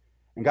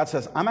 And God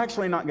says, I'm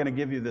actually not going to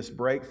give you this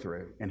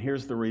breakthrough. And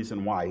here's the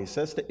reason why. He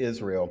says to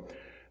Israel,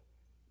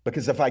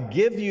 because if I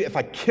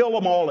kill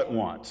them all at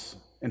once,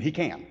 and he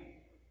can,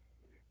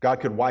 God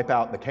could wipe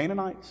out the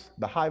Canaanites,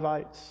 the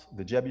Hivites,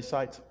 the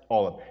Jebusites,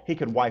 all of them. He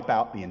could wipe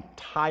out the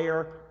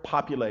entire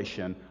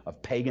population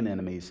of pagan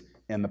enemies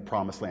in the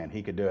promised land.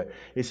 He could do it.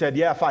 He said,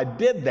 yeah, if I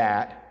did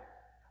that,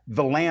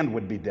 the land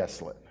would be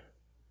desolate.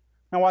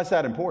 Now, why is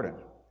that important?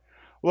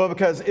 Well,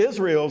 because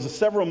Israel's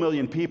several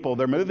million people,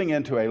 they're moving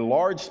into a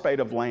large spate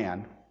of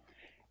land.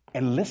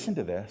 And listen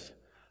to this.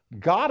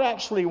 God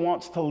actually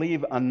wants to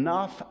leave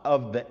enough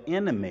of the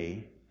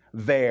enemy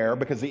there,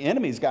 because the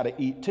enemy's got to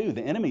eat too.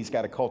 The enemy's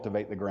got to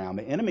cultivate the ground.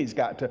 The enemy's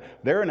got to,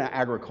 they're in an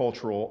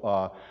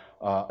agricultural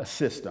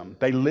system.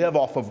 They live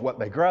off of what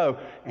they grow.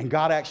 And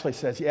God actually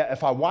says, yeah,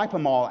 if I wipe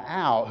them all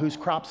out, whose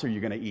crops are you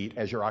going to eat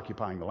as you're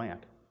occupying the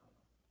land?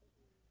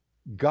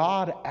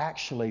 God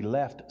actually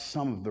left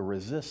some of the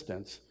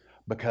resistance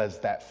because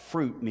that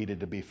fruit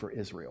needed to be for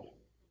Israel.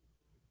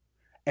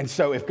 And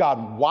so if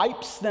God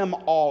wipes them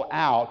all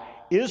out,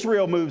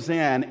 Israel moves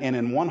in, and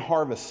in one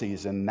harvest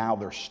season, now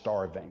they're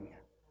starving.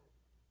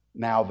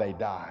 Now they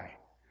die.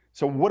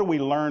 So what do we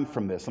learn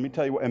from this? Let me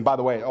tell you what, and by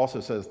the way, it also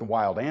says the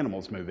wild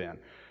animals move in,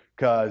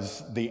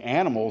 because the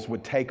animals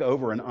would take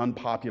over an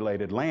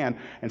unpopulated land.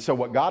 And so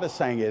what God is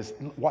saying is,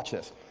 watch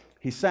this.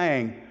 He's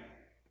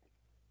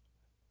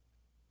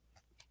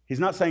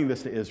not saying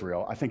this to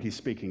Israel. I think he's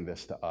speaking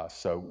this to us,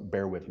 so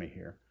bear with me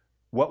here.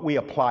 What we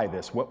apply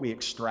this, what we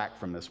extract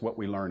from this, what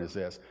we learn is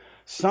this.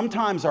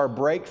 Sometimes our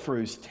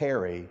breakthroughs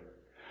tarry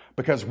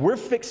because we're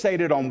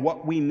fixated on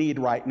what we need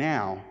right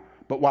now,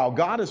 but while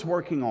God is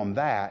working on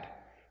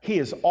that, he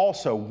is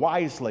also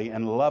wisely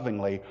and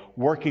lovingly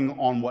working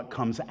on what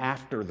comes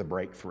after the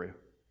breakthrough.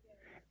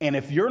 And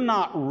if you're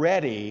not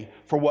ready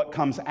for what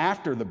comes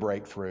after the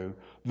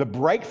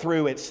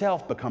breakthrough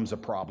itself becomes a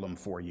problem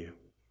for you.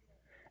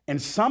 And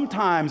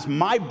sometimes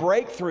my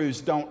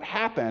breakthroughs don't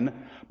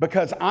happen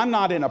because I'm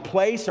not in a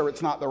place, or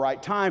it's not the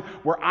right time,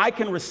 where I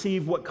can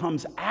receive what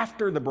comes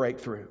after the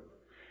breakthrough.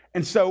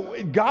 And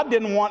so God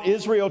didn't want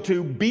Israel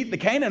to beat the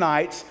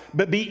Canaanites,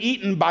 but be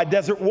eaten by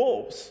desert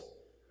wolves.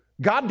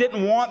 God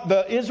didn't want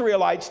the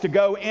Israelites to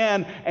go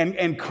in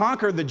and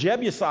conquer the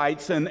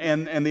Jebusites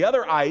and the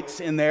other ites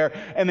in there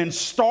and then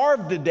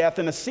starve to death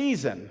in a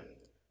season.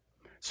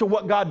 So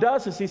what God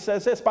does is he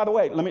says this, by the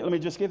way, let me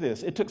just give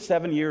this. It took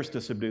 7 years to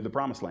subdue the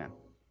promised land.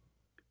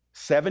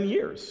 7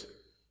 years.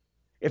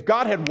 If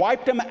God had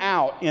wiped them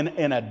out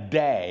in a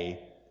day,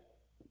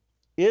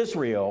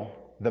 Israel,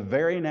 the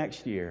very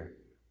next year,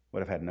 would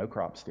have had no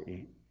crops to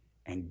eat.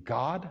 And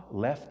God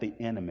left the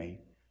enemy.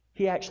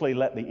 He actually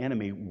let the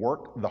enemy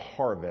work the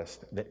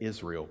harvest that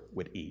Israel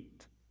would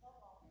eat.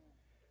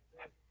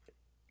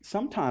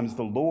 Sometimes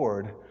the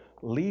Lord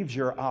leaves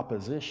your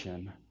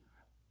opposition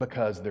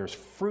because there's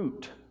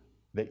fruit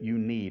that you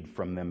need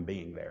from them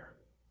being there.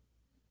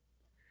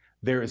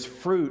 There is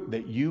fruit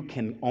that you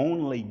can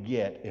only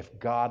get if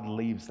God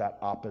leaves that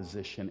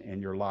opposition in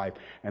your life.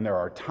 And there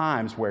are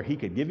times where he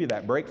could give you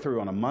that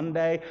breakthrough on a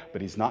Monday,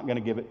 but he's not going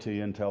to give it to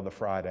you until the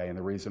Friday. And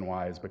the reason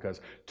why is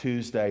because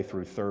Tuesday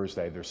through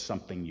Thursday, there's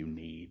something you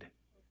need.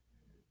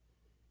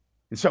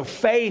 And so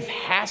faith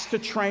has to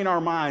train our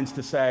minds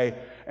to say,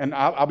 and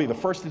I'll be the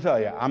first to tell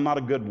you, I'm not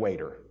a good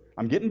waiter.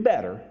 I'm getting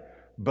better,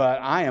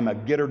 but I am a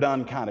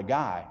get-her-done kind of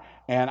guy.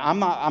 And I'm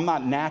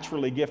not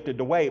naturally gifted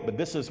to wait, but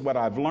this is what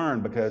I've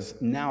learned because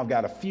now I've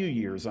got a few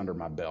years under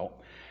my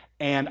belt.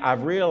 And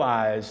I've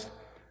realized,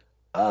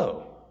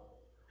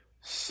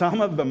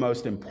 some of the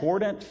most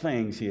important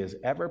things he has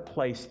ever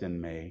placed in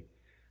me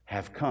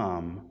have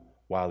come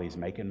while he's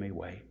making me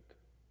wait.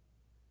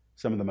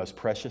 Some of the most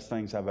precious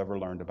things I've ever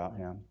learned about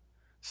him.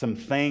 Some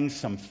things,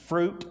 some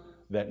fruit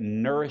that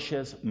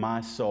nourishes my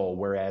soul.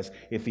 Whereas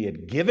if he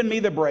had given me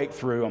the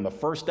breakthrough on the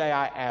first day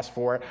I asked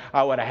for it,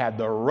 I would have had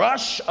the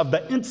rush of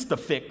the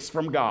insta-fix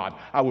from God.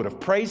 I would have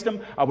praised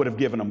him. I would have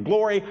given him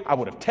glory. I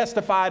would have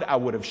testified. I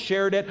would have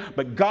shared it.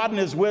 But God in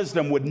his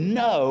wisdom would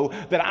know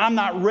that I'm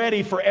not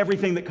ready for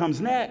everything that comes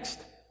next.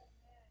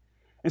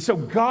 And so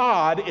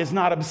God is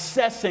not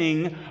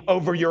obsessing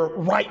over your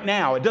right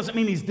now. It doesn't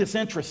mean he's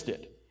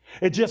disinterested.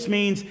 It just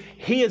means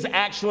he is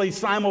actually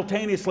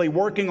simultaneously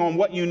working on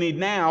what you need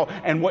now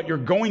and what you're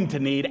going to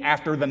need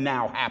after the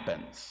now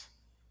happens.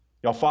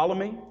 Y'all follow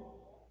me?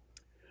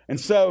 And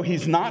so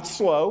he's not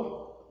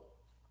slow.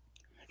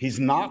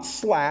 He's not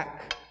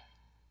slack.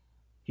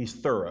 He's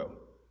thorough.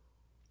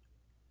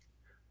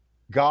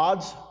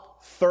 God's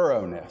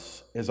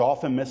thoroughness is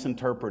often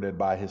misinterpreted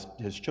by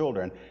his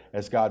children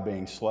as God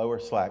being slow or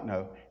slack.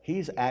 No,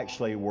 he's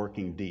actually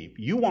working deep.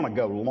 You want to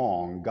go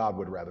long, God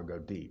would rather go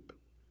deep.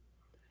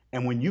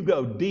 And when you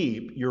go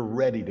deep, you're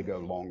ready to go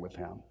long with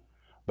him.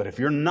 But if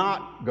you're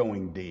not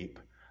going deep,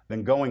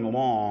 then going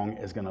long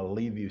is going to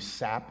leave you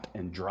sapped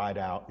and dried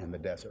out in the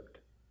desert.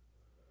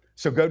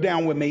 So go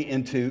down with me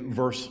into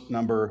verse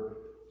number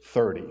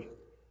 30.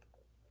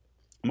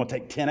 I'm going to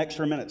take 10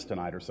 extra minutes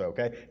tonight or so,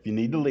 okay? If you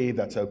need to leave,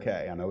 that's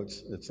okay. I know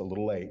it's a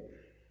little late.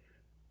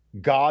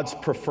 God's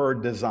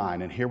preferred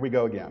design. And here we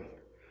go again.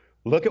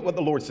 Look at what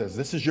the Lord says.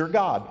 This is your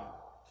God.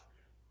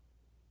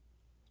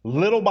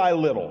 Little by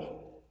little,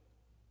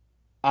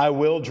 I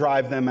will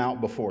drive them out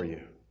before you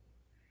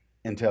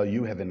until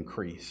you have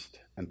increased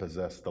and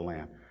possessed the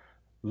land.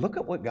 Look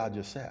at what God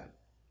just said.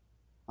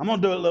 I'm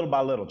going to do it little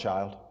by little,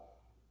 child.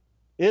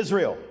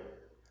 Israel,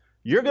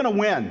 you're going to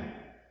win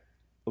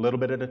a little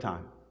bit at a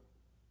time.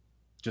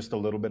 Just a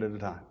little bit at a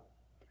time.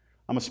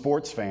 I'm a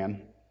sports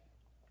fan,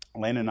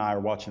 Lane and I are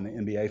watching the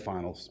NBA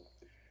Finals,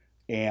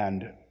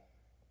 and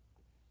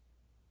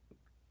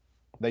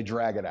they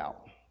drag it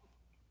out.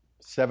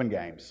 7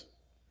 games.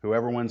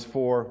 Whoever wins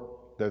 4,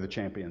 they're the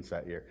champions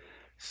that year.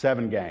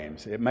 7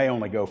 games. It may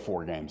only go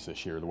 4 games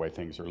this year, the way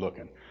things are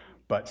looking.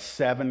 But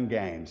 7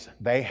 games.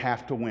 They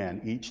have to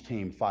win. Each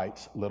team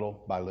fights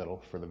little by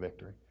little for the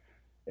victory.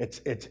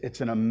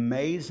 It's an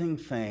amazing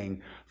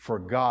thing for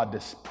God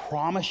to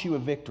promise you a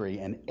victory,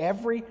 and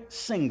every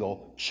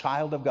single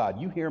child of God,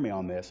 you hear me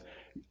on this,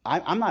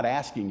 I'm not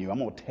asking you, I'm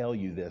going to tell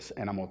you this,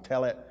 and I'm going to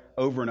tell it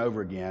over and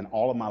over again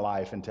all of my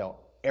life until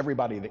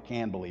everybody that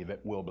can believe it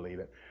will believe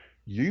it.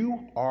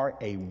 You are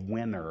a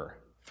winner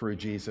through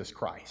Jesus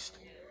Christ.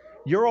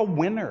 You're a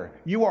winner.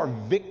 You are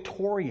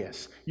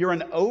victorious. You're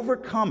an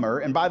overcomer.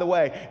 And by the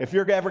way, if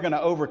you're ever going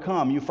to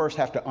overcome, you first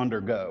have to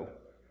undergo.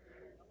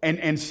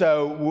 And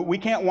so we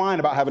can't whine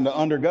about having to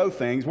undergo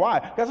things. Why?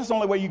 Because that's the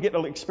only way you get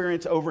to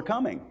experience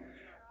overcoming.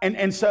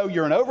 And so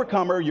you're an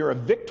overcomer. You're a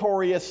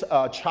victorious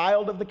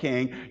child of the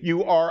King.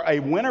 You are a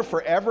winner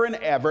forever and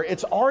ever.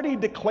 It's already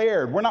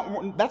declared.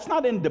 That's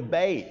not in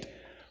debate.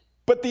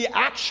 But the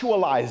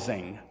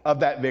actualizing of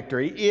that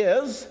victory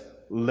is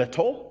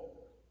little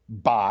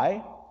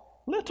by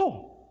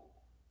little.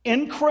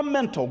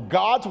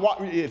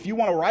 Incremental. If you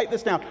want to write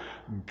this down,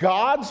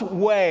 God's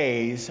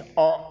ways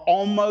are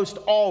almost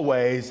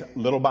always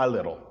little by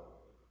little.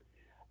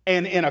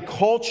 And in a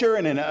culture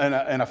and in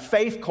a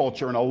faith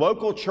culture, in a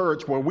local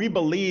church where we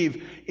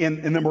believe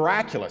in the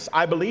miraculous,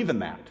 I believe in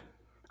that.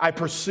 I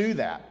pursue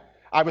that.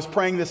 I was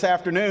praying this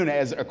afternoon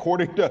as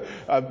according to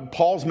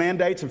Paul's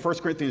mandates in 1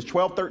 Corinthians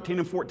 12, 13,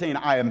 and 14,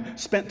 I have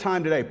spent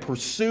time today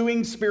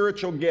pursuing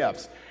spiritual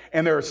gifts.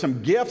 And there are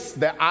some gifts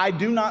that I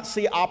do not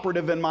see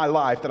operative in my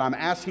life that I'm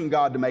asking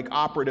God to make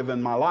operative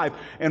in my life.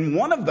 And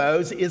one of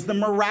those is the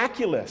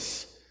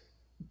miraculous.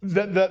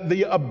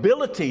 The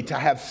ability to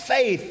have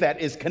faith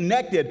that is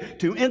connected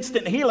to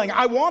instant healing.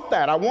 I want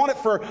that. I want it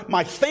for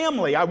my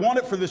family. I want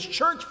it for this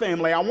church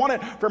family. I want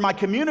it for my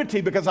community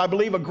because I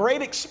believe a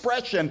great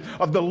expression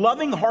of the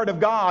loving heart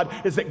of God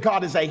is that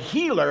God is a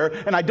healer,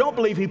 and I don't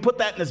believe he put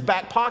that in his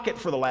back pocket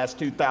for the last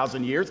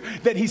 2,000 years,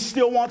 that he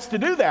still wants to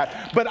do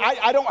that. But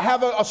I don't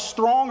have a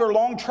strong or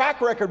long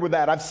track record with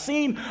that. I've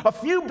seen a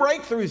few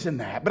breakthroughs in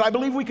that, but I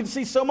believe we can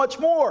see so much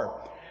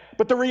more.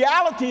 But the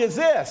reality is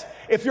this: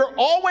 if you're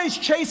always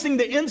chasing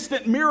the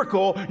instant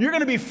miracle, you're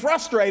going to be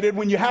frustrated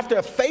when you have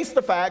to face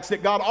the facts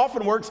that God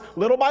often works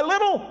little by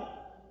little.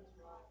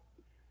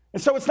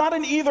 And so it's not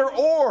an either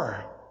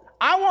or.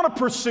 I want to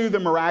pursue the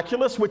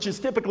miraculous, which is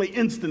typically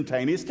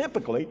instantaneous.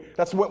 Typically,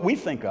 that's what we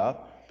think of.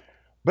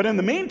 But in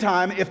the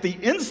meantime, if the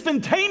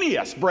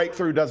instantaneous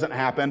breakthrough doesn't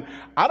happen,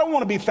 I don't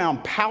want to be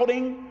found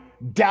pouting,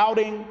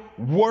 doubting,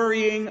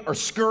 worrying, or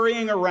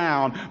scurrying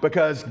around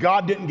because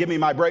God didn't give me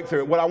my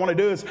breakthrough. What I want to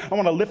do is I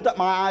want to lift up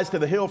my eyes to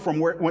the hill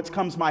from whence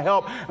comes my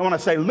help. I want to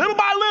say, little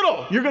by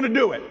little, you're going to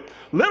do it.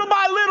 Little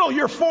by little,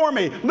 you're for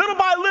me. Little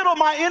by little,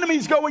 my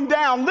enemy's going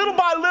down. Little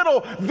by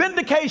little,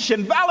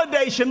 vindication,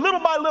 validation.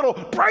 Little by little,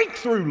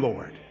 breakthrough,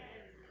 Lord.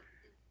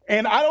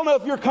 And I don't know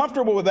if you're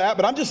comfortable with that,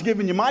 but I'm just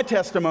giving you my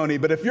testimony.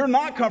 But if you're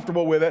not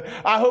comfortable with it,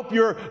 I hope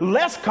you're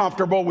less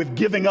comfortable with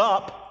giving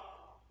up.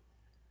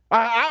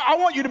 I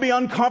want you to be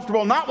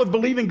uncomfortable, not with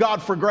believing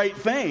God for great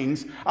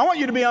things. I want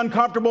you to be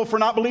uncomfortable for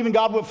not believing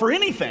God for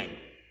anything.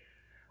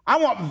 I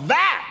want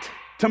that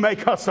to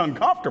make us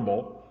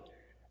uncomfortable.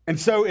 And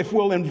so if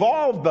we'll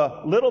involve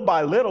the little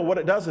by little, what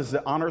it does is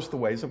it honors the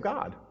ways of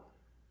God.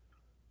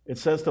 It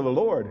says to the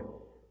Lord,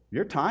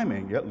 your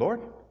timing,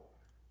 Lord,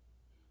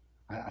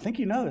 I think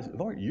you know this.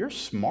 Lord, you're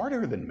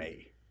smarter than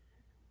me.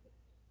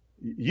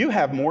 You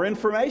have more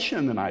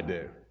information than I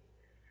do.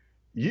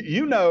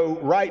 You know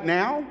right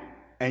now,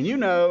 and you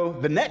know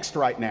the next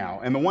right now,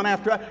 and the one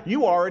after that,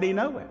 you already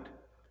know it.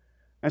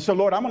 And so,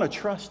 Lord, I'm going to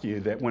trust you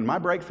that when my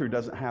breakthrough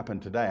doesn't happen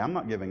today, I'm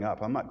not giving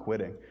up. I'm not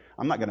quitting.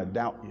 I'm not going to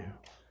doubt you.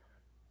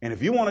 And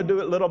if you want to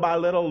do it little by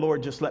little,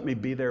 Lord, just let me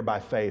be there by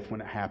faith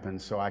when it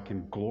happens so I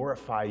can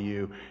glorify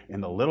you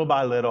in the little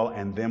by little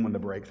and then when the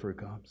breakthrough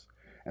comes.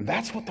 And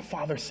that's what the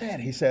Father said.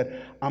 He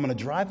said, I'm going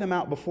to drive them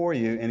out before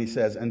you, and he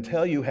says,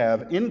 until you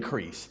have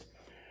increased.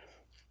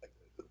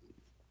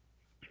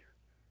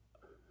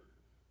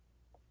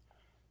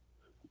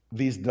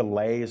 These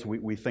delays,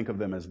 we think of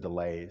them as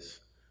delays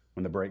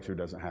when the breakthrough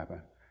doesn't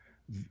happen.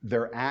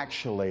 They're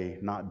actually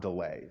not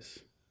delays.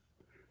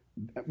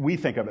 We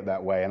think of it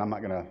that way, and I'm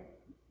not going to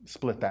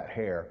split that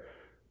hair.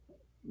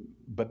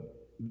 But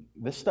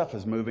this stuff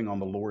is moving on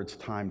the Lord's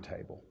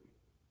timetable.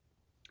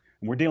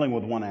 And we're dealing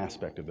with one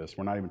aspect of this.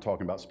 We're not even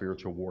talking about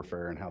spiritual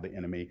warfare and how the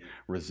enemy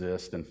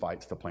resists and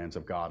fights the plans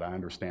of God. I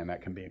understand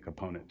that can be a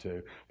component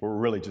too. But we're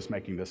really just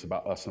making this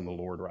about us and the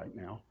Lord right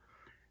now.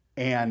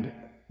 And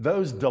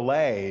those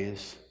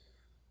delays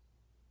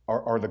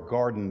are the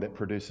garden that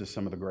produces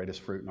some of the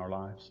greatest fruit in our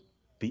lives,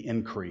 the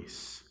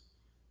increase.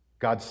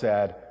 God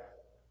said,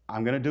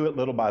 I'm going to do it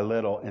little by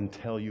little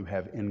until you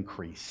have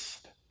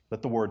increased.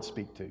 Let the word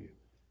speak to you.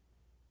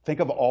 Think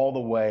of all the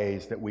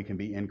ways that we can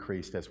be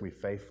increased as we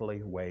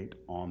faithfully wait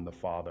on the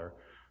Father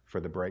for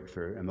the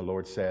breakthrough. And the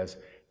Lord says,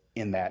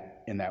 in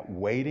that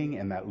waiting,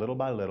 and that little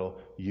by little,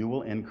 you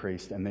will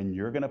increase, and then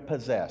you're going to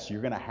possess,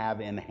 you're going to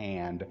have in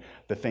hand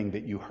the thing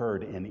that you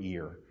heard in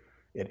ear.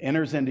 It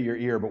enters into your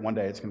ear, but one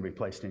day it's going to be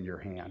placed in your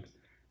hand.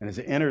 And as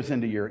it enters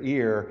into your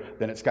ear,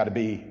 then it's got to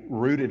be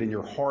rooted in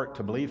your heart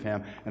to believe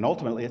him, and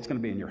ultimately it's going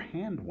to be in your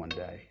hand one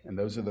day. And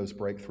those are those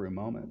breakthrough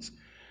moments.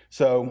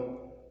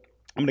 So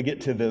I'm going to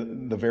get to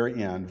the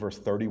very end, verse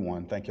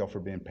 31. Thank y'all for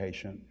being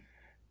patient.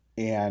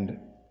 And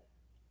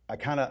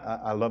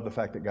I love the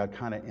fact that God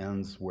kind of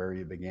ends where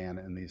he began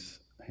in these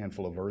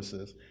handful of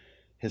verses.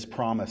 His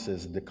promise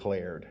is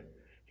declared.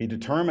 He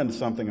determined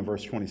something in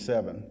verse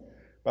 27.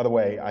 By the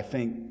way, I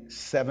think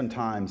 7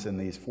 times in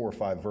these 4 or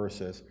 5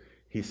 verses,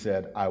 he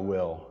said, I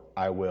will,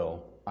 I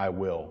will, I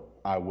will,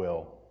 I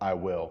will, I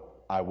will,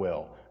 I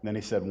will. And then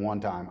he said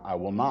one time, I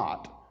will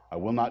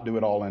not do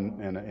it all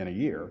in a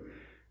year.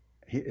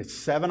 It's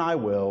 7 I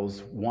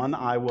wills, 1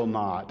 I will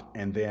not,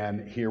 and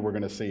then here we're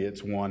going to see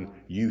it's 1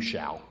 you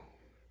shall.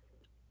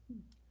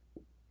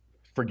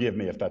 Forgive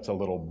me if that's a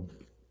little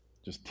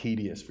just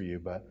tedious for you,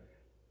 but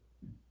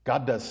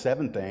God does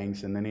 7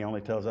 things, and then he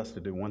only tells us to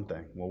do 1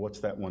 thing. Well, what's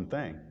that 1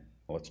 thing?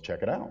 Well, let's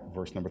check it out.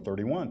 Verse number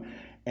 31.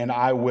 And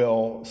I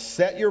will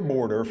set your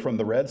border from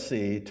the Red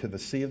Sea to the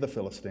Sea of the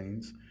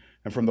Philistines,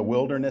 and from the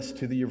wilderness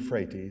to the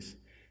Euphrates,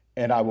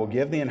 and I will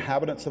give the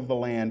inhabitants of the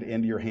land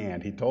into your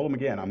hand. He told them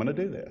again, I'm going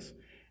to do this.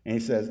 And he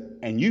says,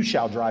 and you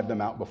shall drive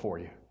them out before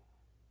you.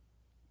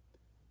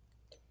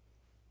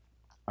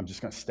 I'm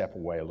just going to step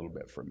away a little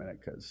bit for a minute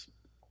because...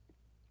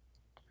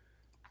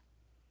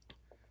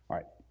 All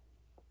right.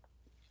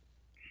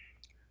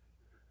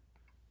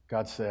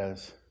 God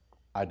says,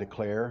 I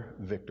declare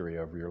victory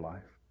over your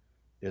life.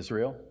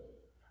 Israel,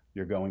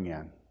 you're going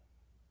in.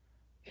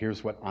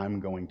 Here's what I'm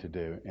going to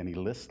do. And he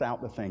lists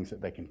out the things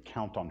that they can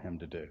count on him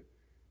to do.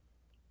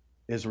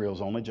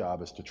 Israel's only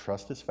job is to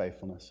trust his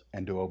faithfulness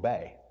and to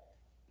obey.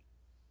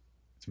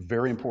 It's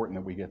very important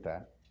that we get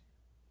that.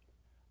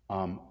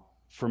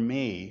 For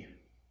me,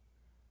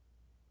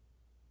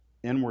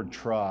 inward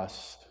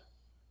trust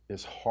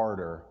is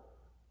harder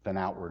than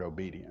outward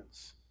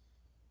obedience.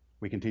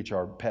 We can teach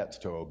our pets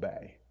to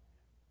obey.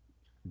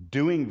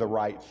 Doing the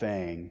right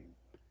thing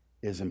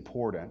is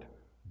important,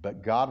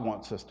 but God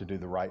wants us to do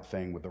the right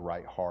thing with the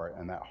right heart,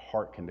 and that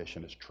heart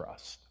condition is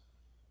trust.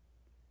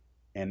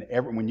 And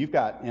when you've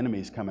got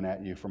enemies coming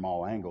at you from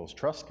all angles,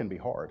 trust can be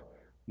hard.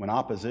 When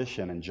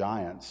opposition and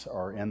giants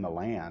are in the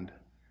land,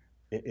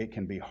 it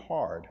can be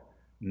hard.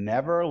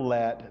 Never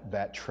let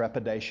that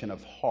trepidation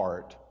of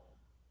heart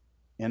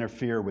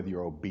interfere with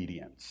your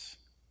obedience.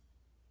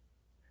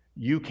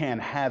 You can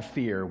have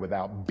fear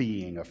without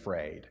being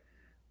afraid.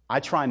 I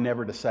try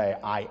never to say,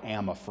 I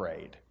am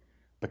afraid,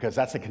 because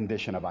that's a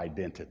condition of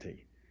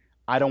identity.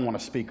 I don't want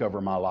to speak over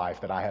my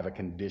life that I have a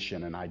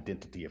condition and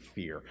identity of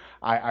fear.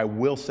 I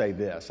will say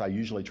this. I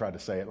usually try to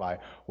say it like,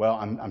 well,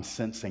 I'm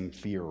sensing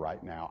fear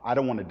right now. I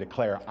don't want to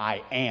declare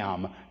I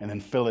am and then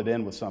fill it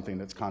in with something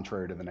that's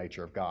contrary to the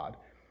nature of God.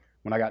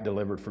 When I got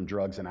delivered from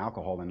drugs and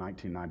alcohol in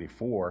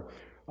 1994,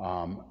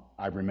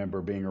 I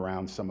remember being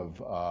around some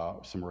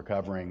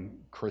recovering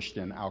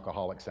Christian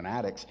alcoholics and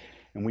addicts,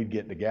 and we'd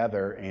get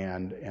together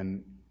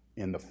and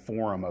in the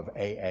forum of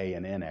AA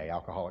and NA,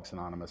 Alcoholics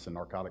Anonymous and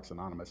Narcotics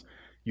Anonymous,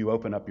 you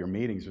open up your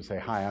meetings and say,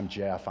 hi, I'm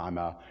Jeff,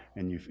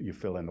 and you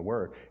fill in the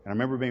word. And I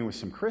remember being with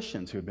some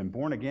Christians who had been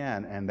born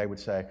again, and they would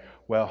say,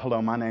 well,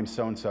 hello, my name's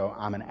so-and-so,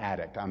 I'm an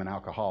addict, I'm an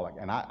alcoholic.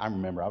 And I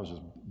remember I was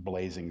just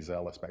blazing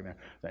zealous back then.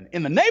 Saying,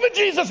 in the name of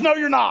Jesus, no,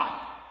 you're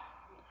not.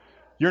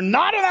 You're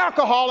not an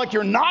alcoholic,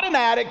 you're not an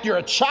addict, you're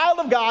a child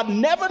of God.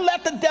 Never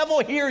let the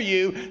devil hear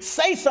you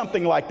say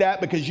something like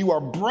that, because you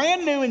are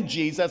brand new in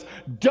Jesus.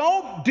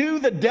 Don't do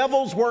the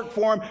devil's work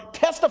for him.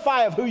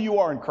 Testify of who you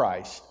are in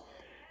Christ.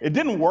 It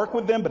didn't work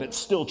with them, but it's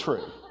still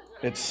true.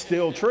 It's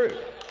still true.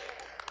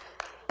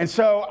 And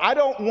so I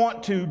don't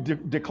want to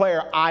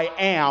declare I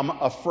am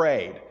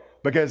afraid,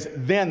 because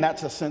then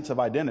that's a sense of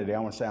identity. I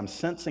want to say I'm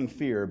sensing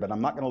fear, but I'm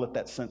not going to let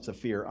that sense of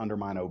fear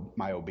undermine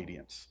my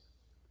obedience.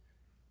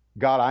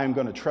 God, I am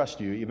going to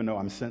trust you even though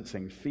I'm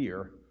sensing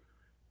fear,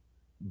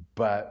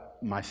 but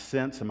my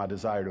sense and my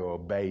desire to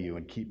obey you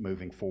and keep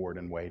moving forward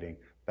and waiting,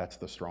 that's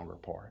the stronger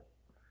part.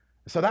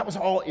 So that was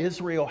all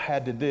Israel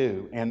had to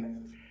do.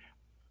 And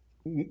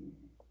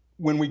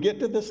when we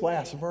get to this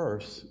last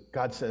verse,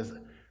 God says,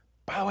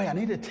 by the way, I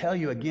need to tell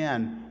you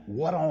again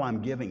what all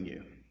I'm giving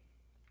you.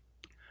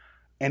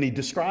 And he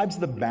describes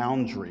the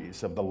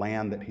boundaries of the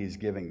land that he's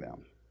giving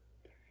them.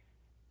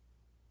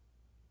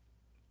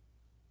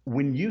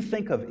 When you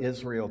think of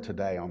Israel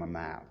today on a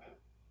map,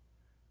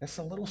 it's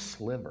a little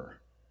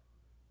sliver.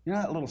 You know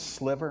that little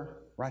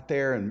sliver right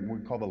there, and we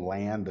call the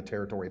land, the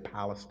territory of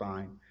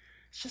Palestine?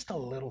 It's just a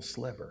little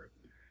sliver.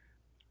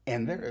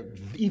 And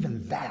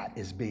even that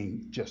is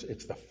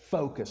it's the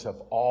focus of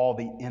all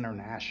the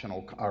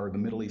international, or the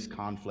Middle East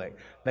conflict.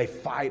 They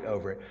fight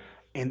over it.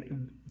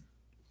 And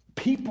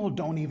people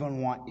don't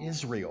even want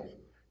Israel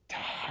to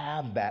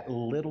have that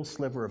little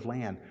sliver of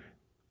land.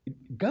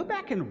 Go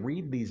back and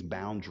read these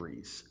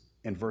boundaries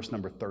in verse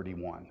number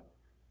 31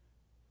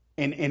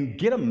 and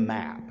get a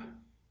map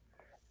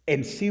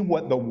and see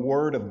what the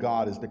Word of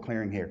God is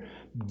declaring here.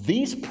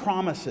 These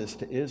promises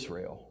to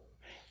Israel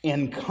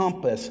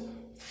encompass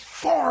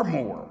far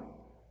more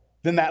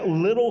than that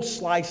little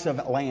slice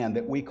of land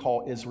that we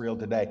call Israel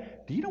today.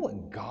 Do you know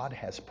what God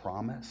has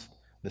promised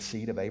the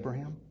seed of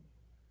Abraham?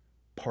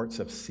 Parts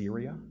of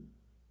Syria,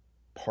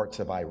 parts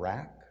of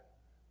Iraq,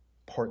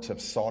 parts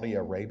of Saudi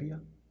Arabia,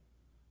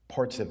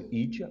 parts of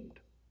Egypt,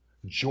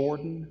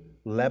 Jordan,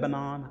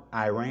 Lebanon,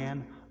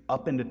 Iran,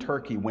 up into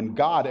Turkey. When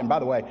God, and by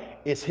the way,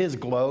 it's his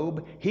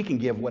globe, he can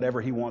give whatever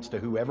he wants to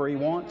whoever he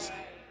wants.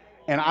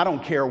 And I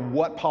don't care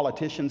what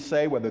politicians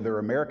say, whether they're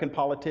American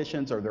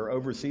politicians or they're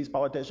overseas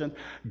politicians.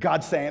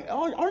 God's saying,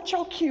 oh, aren't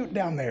y'all cute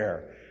down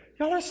there?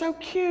 Y'all are so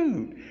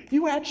cute.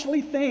 You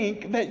actually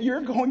think that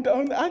you're going to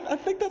own, I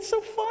think that's so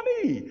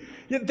funny.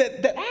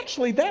 That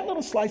actually that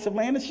little slice of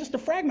land is just a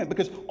fragment,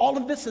 because all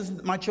of this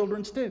is my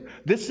children's too.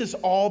 This is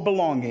all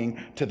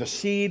belonging to the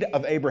seed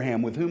of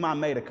Abraham with whom I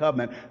made a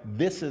covenant.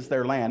 This is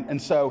their land.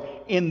 And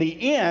so in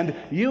the end,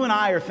 you and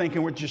I are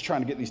thinking we're just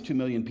trying to get these 2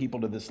 million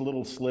people to this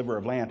little sliver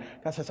of land.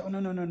 God says, oh,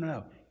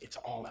 no. It's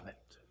all of it.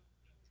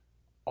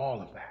 All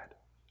of that.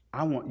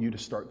 I want you to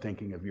start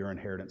thinking of your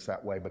inheritance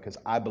that way, because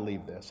I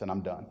believe this, and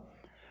I'm done.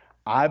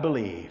 I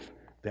believe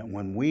that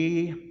when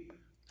we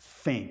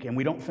think, and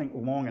we don't think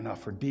long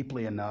enough or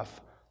deeply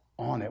enough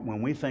on it,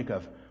 when we think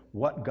of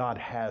what God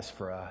has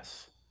for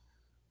us,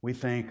 we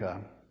think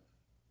a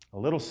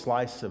little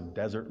slice of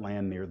desert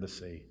land near the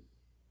sea.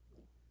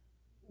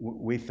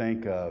 We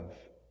think of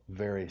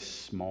very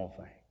small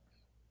things.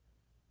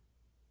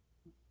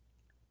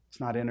 It's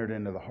not entered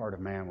into the heart of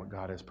man what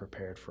God has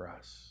prepared for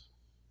us.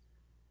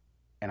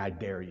 And I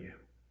dare you,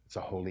 it's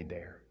a holy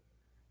dare.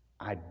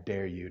 I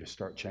dare you to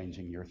start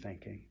changing your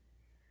thinking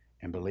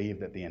and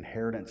believe that the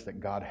inheritance that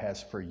God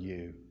has for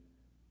you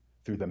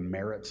through the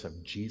merits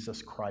of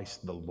Jesus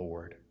Christ the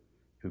Lord,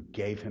 who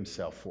gave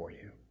himself for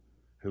you,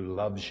 who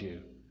loves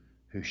you,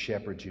 who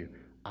shepherds you,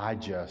 I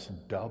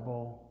just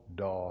double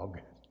dog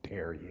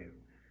dare you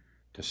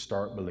to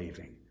start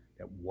believing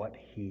that what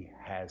he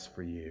has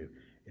for you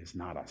is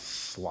not a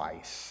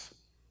slice,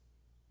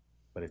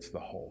 but it's the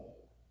whole.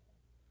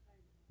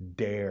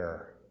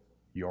 Dare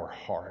your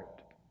heart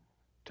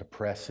to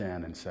press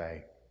in and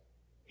say,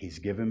 he's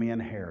given me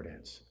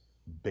inheritance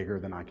bigger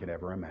than I could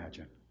ever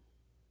imagine.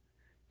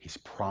 He's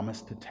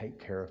promised to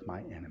take care of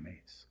my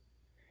enemies.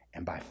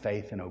 And by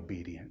faith and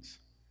obedience,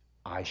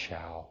 I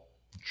shall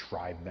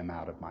drive them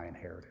out of my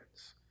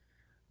inheritance.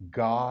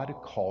 God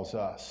calls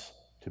us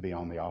to be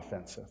on the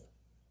offensive.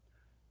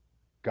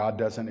 God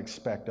doesn't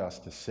expect us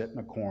to sit in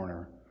a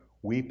corner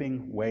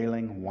weeping,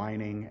 wailing,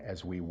 whining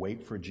as we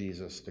wait for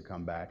Jesus to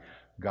come back.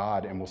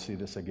 God, and we'll see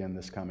this again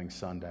this coming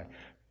Sunday,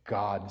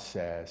 God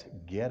says,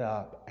 get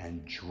up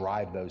and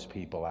drive those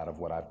people out of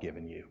what I've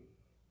given you.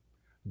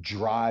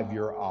 Drive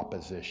your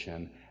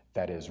opposition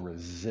that is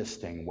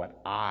resisting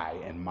what I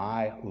and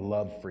my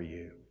love for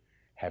you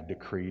have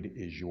decreed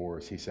is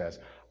yours. He says,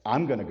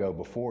 I'm going to go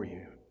before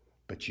you,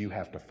 but you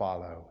have to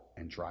follow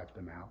and drive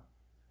them out.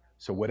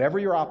 So whatever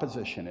your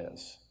opposition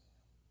is,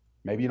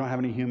 maybe you don't have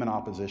any human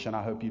opposition.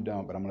 I hope you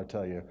don't, but I'm going to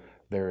tell you,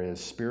 there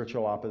is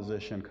spiritual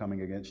opposition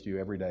coming against you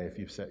every day if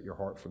you've set your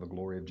heart for the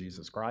glory of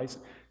Jesus Christ.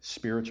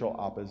 Spiritual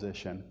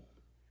opposition.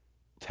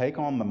 Take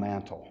on the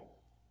mantle.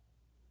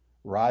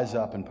 Rise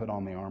up and put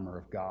on the armor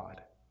of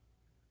God.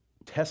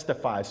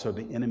 Testify so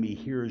the enemy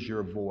hears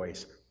your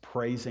voice,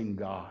 praising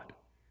God.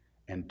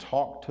 And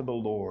talk to the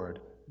Lord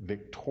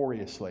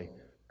victoriously,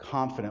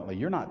 confidently.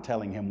 You're not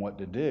telling him what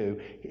to do.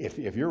 If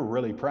you're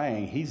really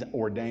praying, he's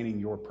ordaining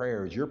your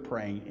prayers. You're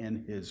praying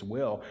in his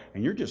will,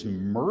 and you're just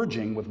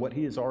merging with what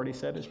he has already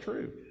said is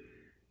true.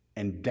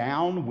 And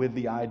down with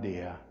the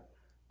idea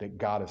that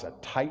God is a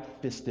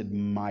tight-fisted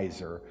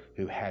miser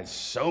who has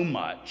so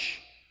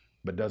much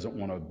but doesn't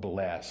want to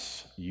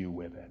bless you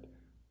with it.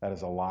 That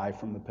is a lie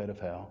from the pit of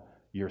hell.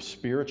 Your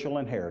spiritual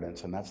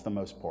inheritance, and that's the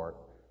most part,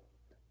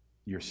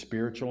 your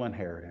spiritual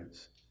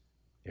inheritance,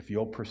 if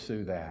you'll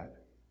pursue that,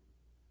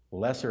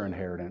 lesser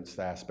inheritance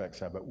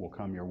aspects of it will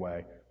come your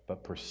way,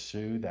 but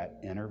pursue that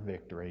inner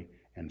victory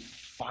and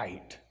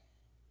fight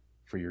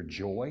for your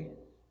joy,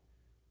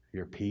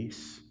 your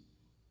peace,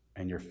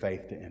 and your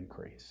faith to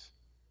increase.